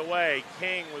slides it away.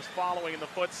 King was following in the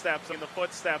footsteps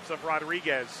of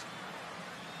Rodriguez.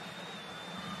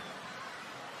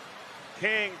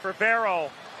 King for Barrow.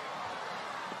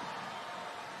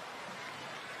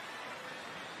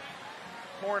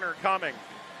 Corner coming.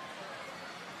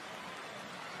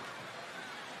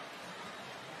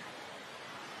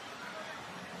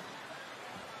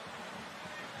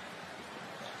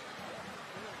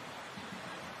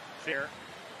 Share.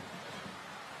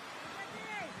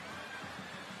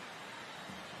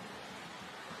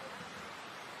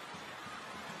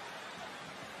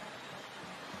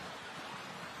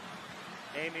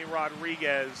 Amy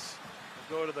Rodriguez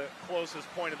will go to the closest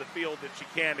point of the field that she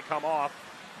can to come off.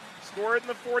 Scored in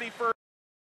the 41st.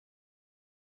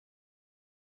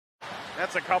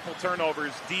 That's a couple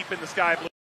turnovers deep in the Sky Blue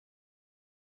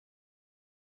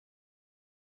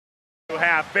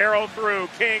half. Barrow through.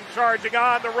 King charging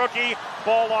on the rookie.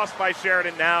 Ball lost by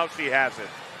Sheridan. Now she has it.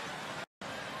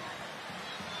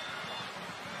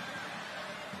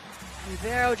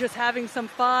 Barrow just having some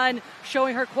fun,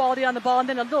 showing her quality on the ball, and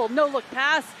then a little no-look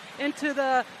pass into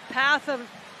the path of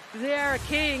Zara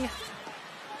King.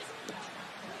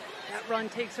 That run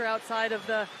takes her outside of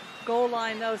the goal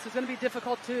line, though, so it's going to be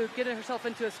difficult to get herself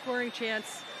into a scoring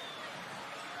chance.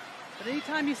 But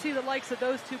anytime you see the likes of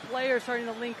those two players starting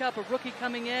to link up, a rookie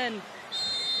coming in,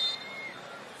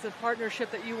 it's a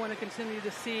partnership that you want to continue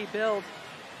to see build.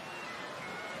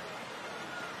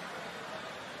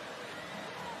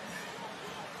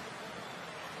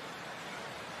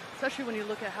 Especially when you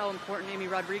look at how important Amy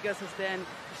Rodriguez has been,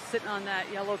 sitting on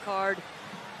that yellow card,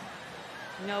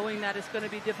 knowing that it's going to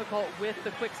be difficult with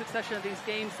the quick succession of these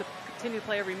games to continue to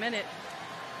play every minute.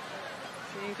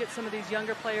 So you get some of these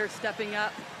younger players stepping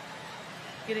up,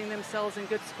 getting themselves in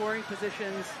good scoring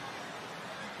positions.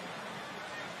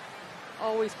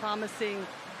 Always promising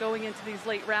going into these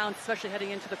late rounds, especially heading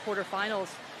into the quarterfinals.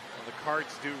 Well, the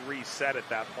cards do reset at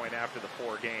that point after the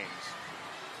 4 games.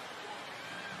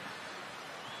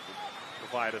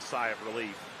 Provide a sigh of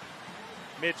relief.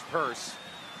 Midge Purse.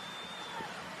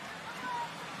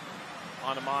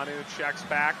 Anamanu checks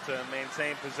back to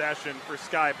maintain possession for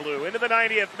Sky Blue. Into the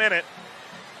 90th minute.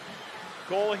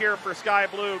 Goal here for Sky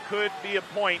Blue could be a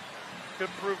point. Could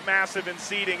prove massive in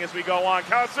seeding as we go on.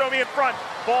 Kawasumi in front.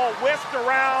 Ball whisked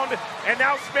around, and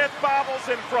now Smith bobbles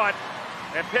in front.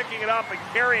 And picking it up and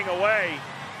carrying away.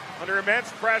 Under immense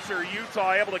pressure,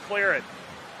 Utah able to clear it.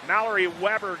 Mallory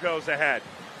Weber goes ahead.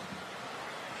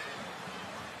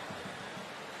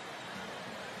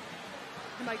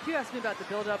 Mike, you asked me about the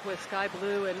build-up with Sky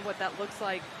Blue and what that looks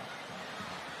like.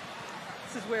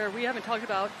 This is where we haven't talked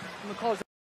about McCall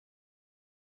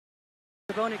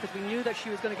Zaboni because we knew that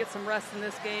she was going to get some rest in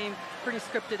this game. Pretty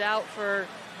scripted out for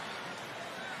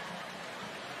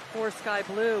Sky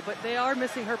Blue, but they are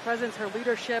missing her presence, her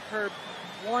leadership, her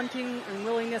wanting and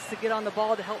willingness to get on the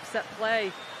ball to help set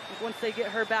play. Once they get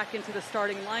her back into the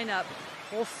starting lineup,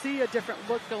 we'll see a different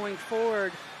look going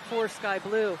forward for Sky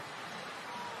Blue.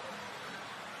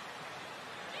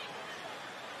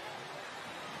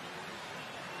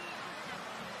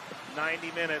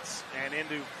 "90 minutes and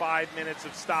into 5 minutes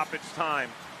of stoppage time.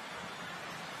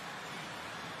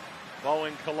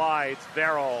 Bowen collides.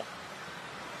 Verrill.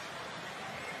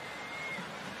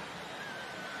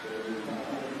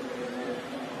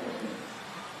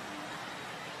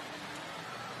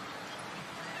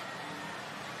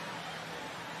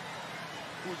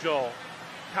 Pujol.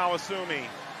 Kawasumi.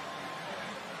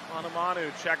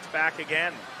 Anamanu checks back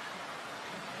again.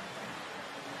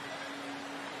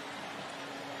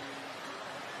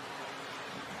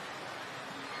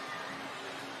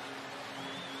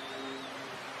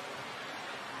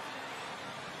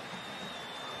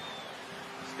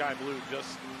 Sky Blue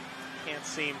just can't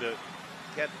seem to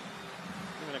get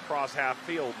even across half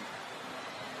field.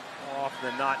 More often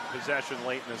than not in possession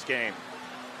late in this game.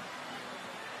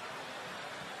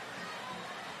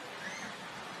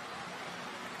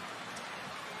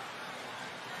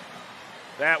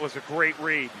 That was a great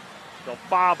read.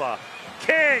 Delfava.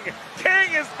 King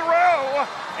is through!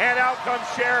 And out comes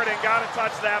Sheridan. Got to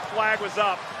touch that. Flag was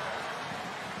up.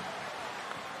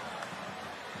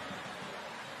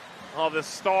 Oh, the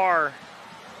star,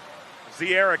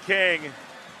 Zara King,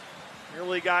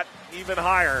 nearly got even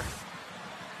higher.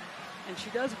 And she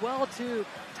does well to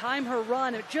time her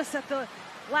run just at the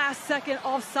last second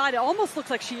offside. It almost looks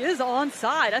like she is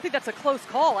onside. I think that's a close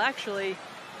call, actually.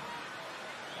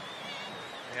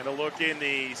 And a look in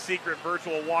the secret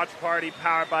virtual watch party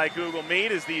powered by Google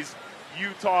Meet as these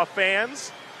Utah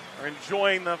fans are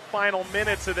enjoying the final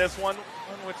minutes of this one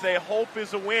which they hope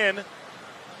is a win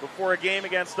before a game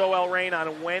against OL Reign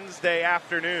on Wednesday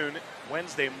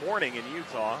morning in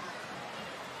Utah.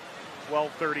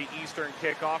 12:30 Eastern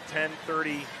kickoff,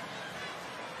 10:30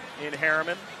 in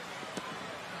Harriman.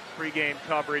 Pre-game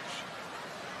coverage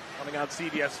coming on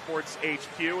CBS Sports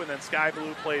HQ, and then Sky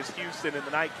Blue plays Houston in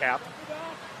the nightcap.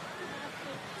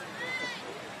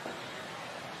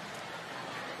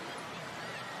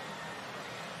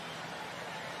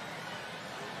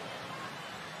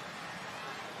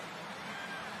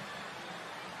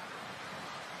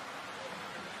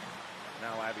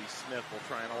 Now Abby Smith will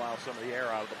try and allow some of the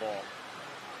air out of the ball.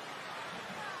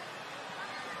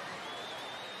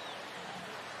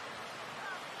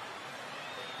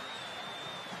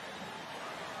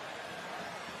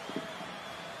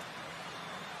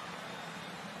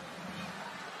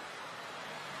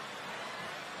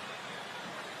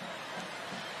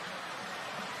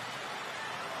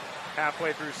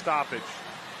 Halfway through stoppage.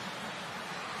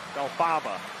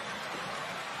 Delfava.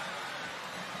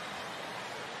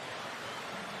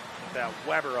 That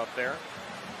Weber up there.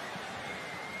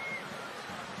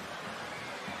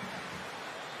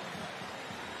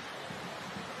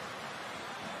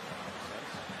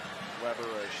 Weber,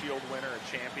 a Shield winner,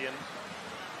 a champion,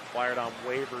 acquired on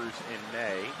waivers in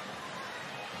May.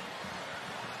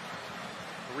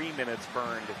 3 minutes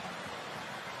burned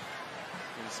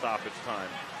in stoppage time.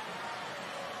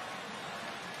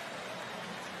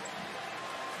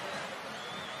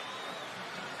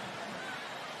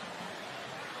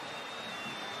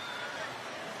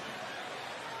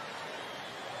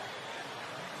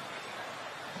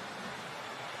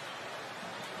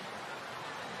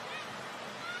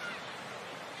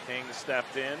 King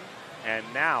stepped in, and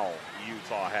now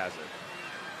Utah has it.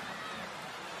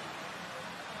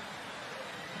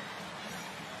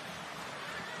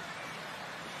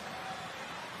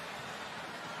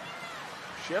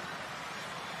 Ship.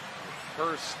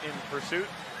 Hurst in pursuit.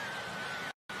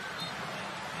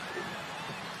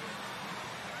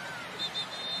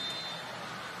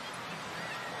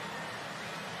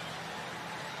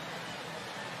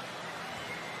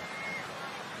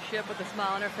 Ship with a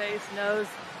smile on her face knows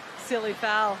silly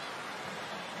foul.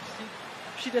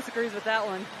 She disagrees with that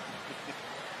one.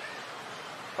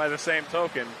 By the same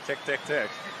token, tick, tick, tick.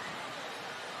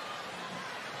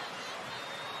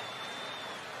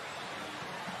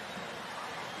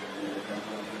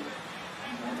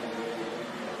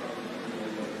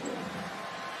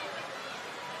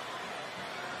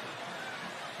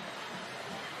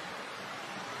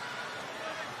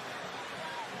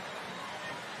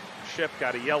 Ship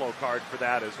got a yellow card for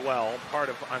that as well. Part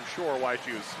of, I'm sure, why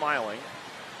she was smiling.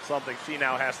 Something she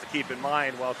now has to keep in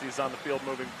mind while she's on the field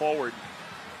moving forward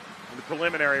in the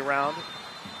preliminary round.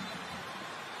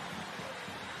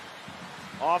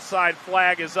 Offside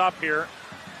flag is up here.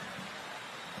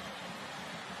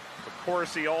 Of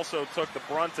course, he also took the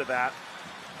brunt of that.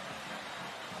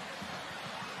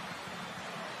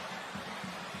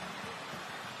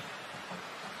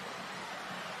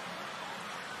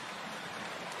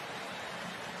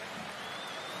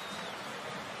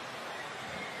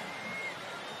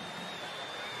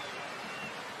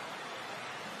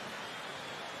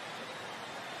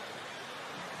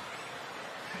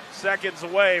 Seconds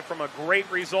away from a great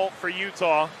result for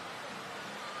Utah.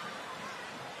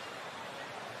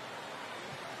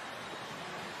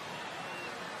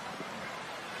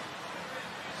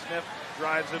 Smith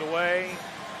drives it away.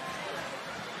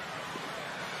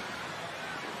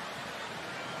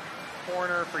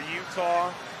 Corner for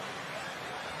Utah.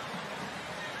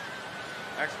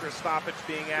 Extra stoppage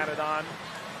being added on.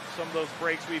 Some of those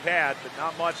breaks we've had, but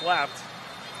not much left.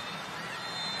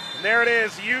 And there it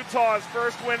is, Utah's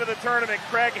first win of the tournament.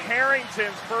 Craig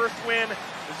Harrington's first win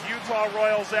as Utah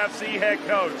Royals FC head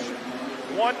coach.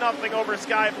 1-0 over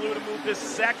Sky Blue to move to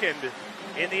second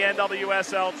in the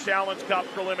NWSL Challenge Cup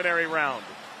preliminary round.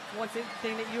 One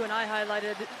thing that you and I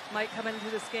highlighted might come into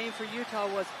this game for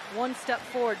Utah was one step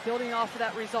forward, building off of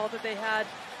that result that they had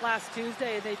last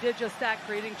Tuesday. They did just that,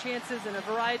 creating chances in a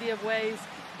variety of ways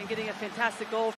and getting a fantastic goal.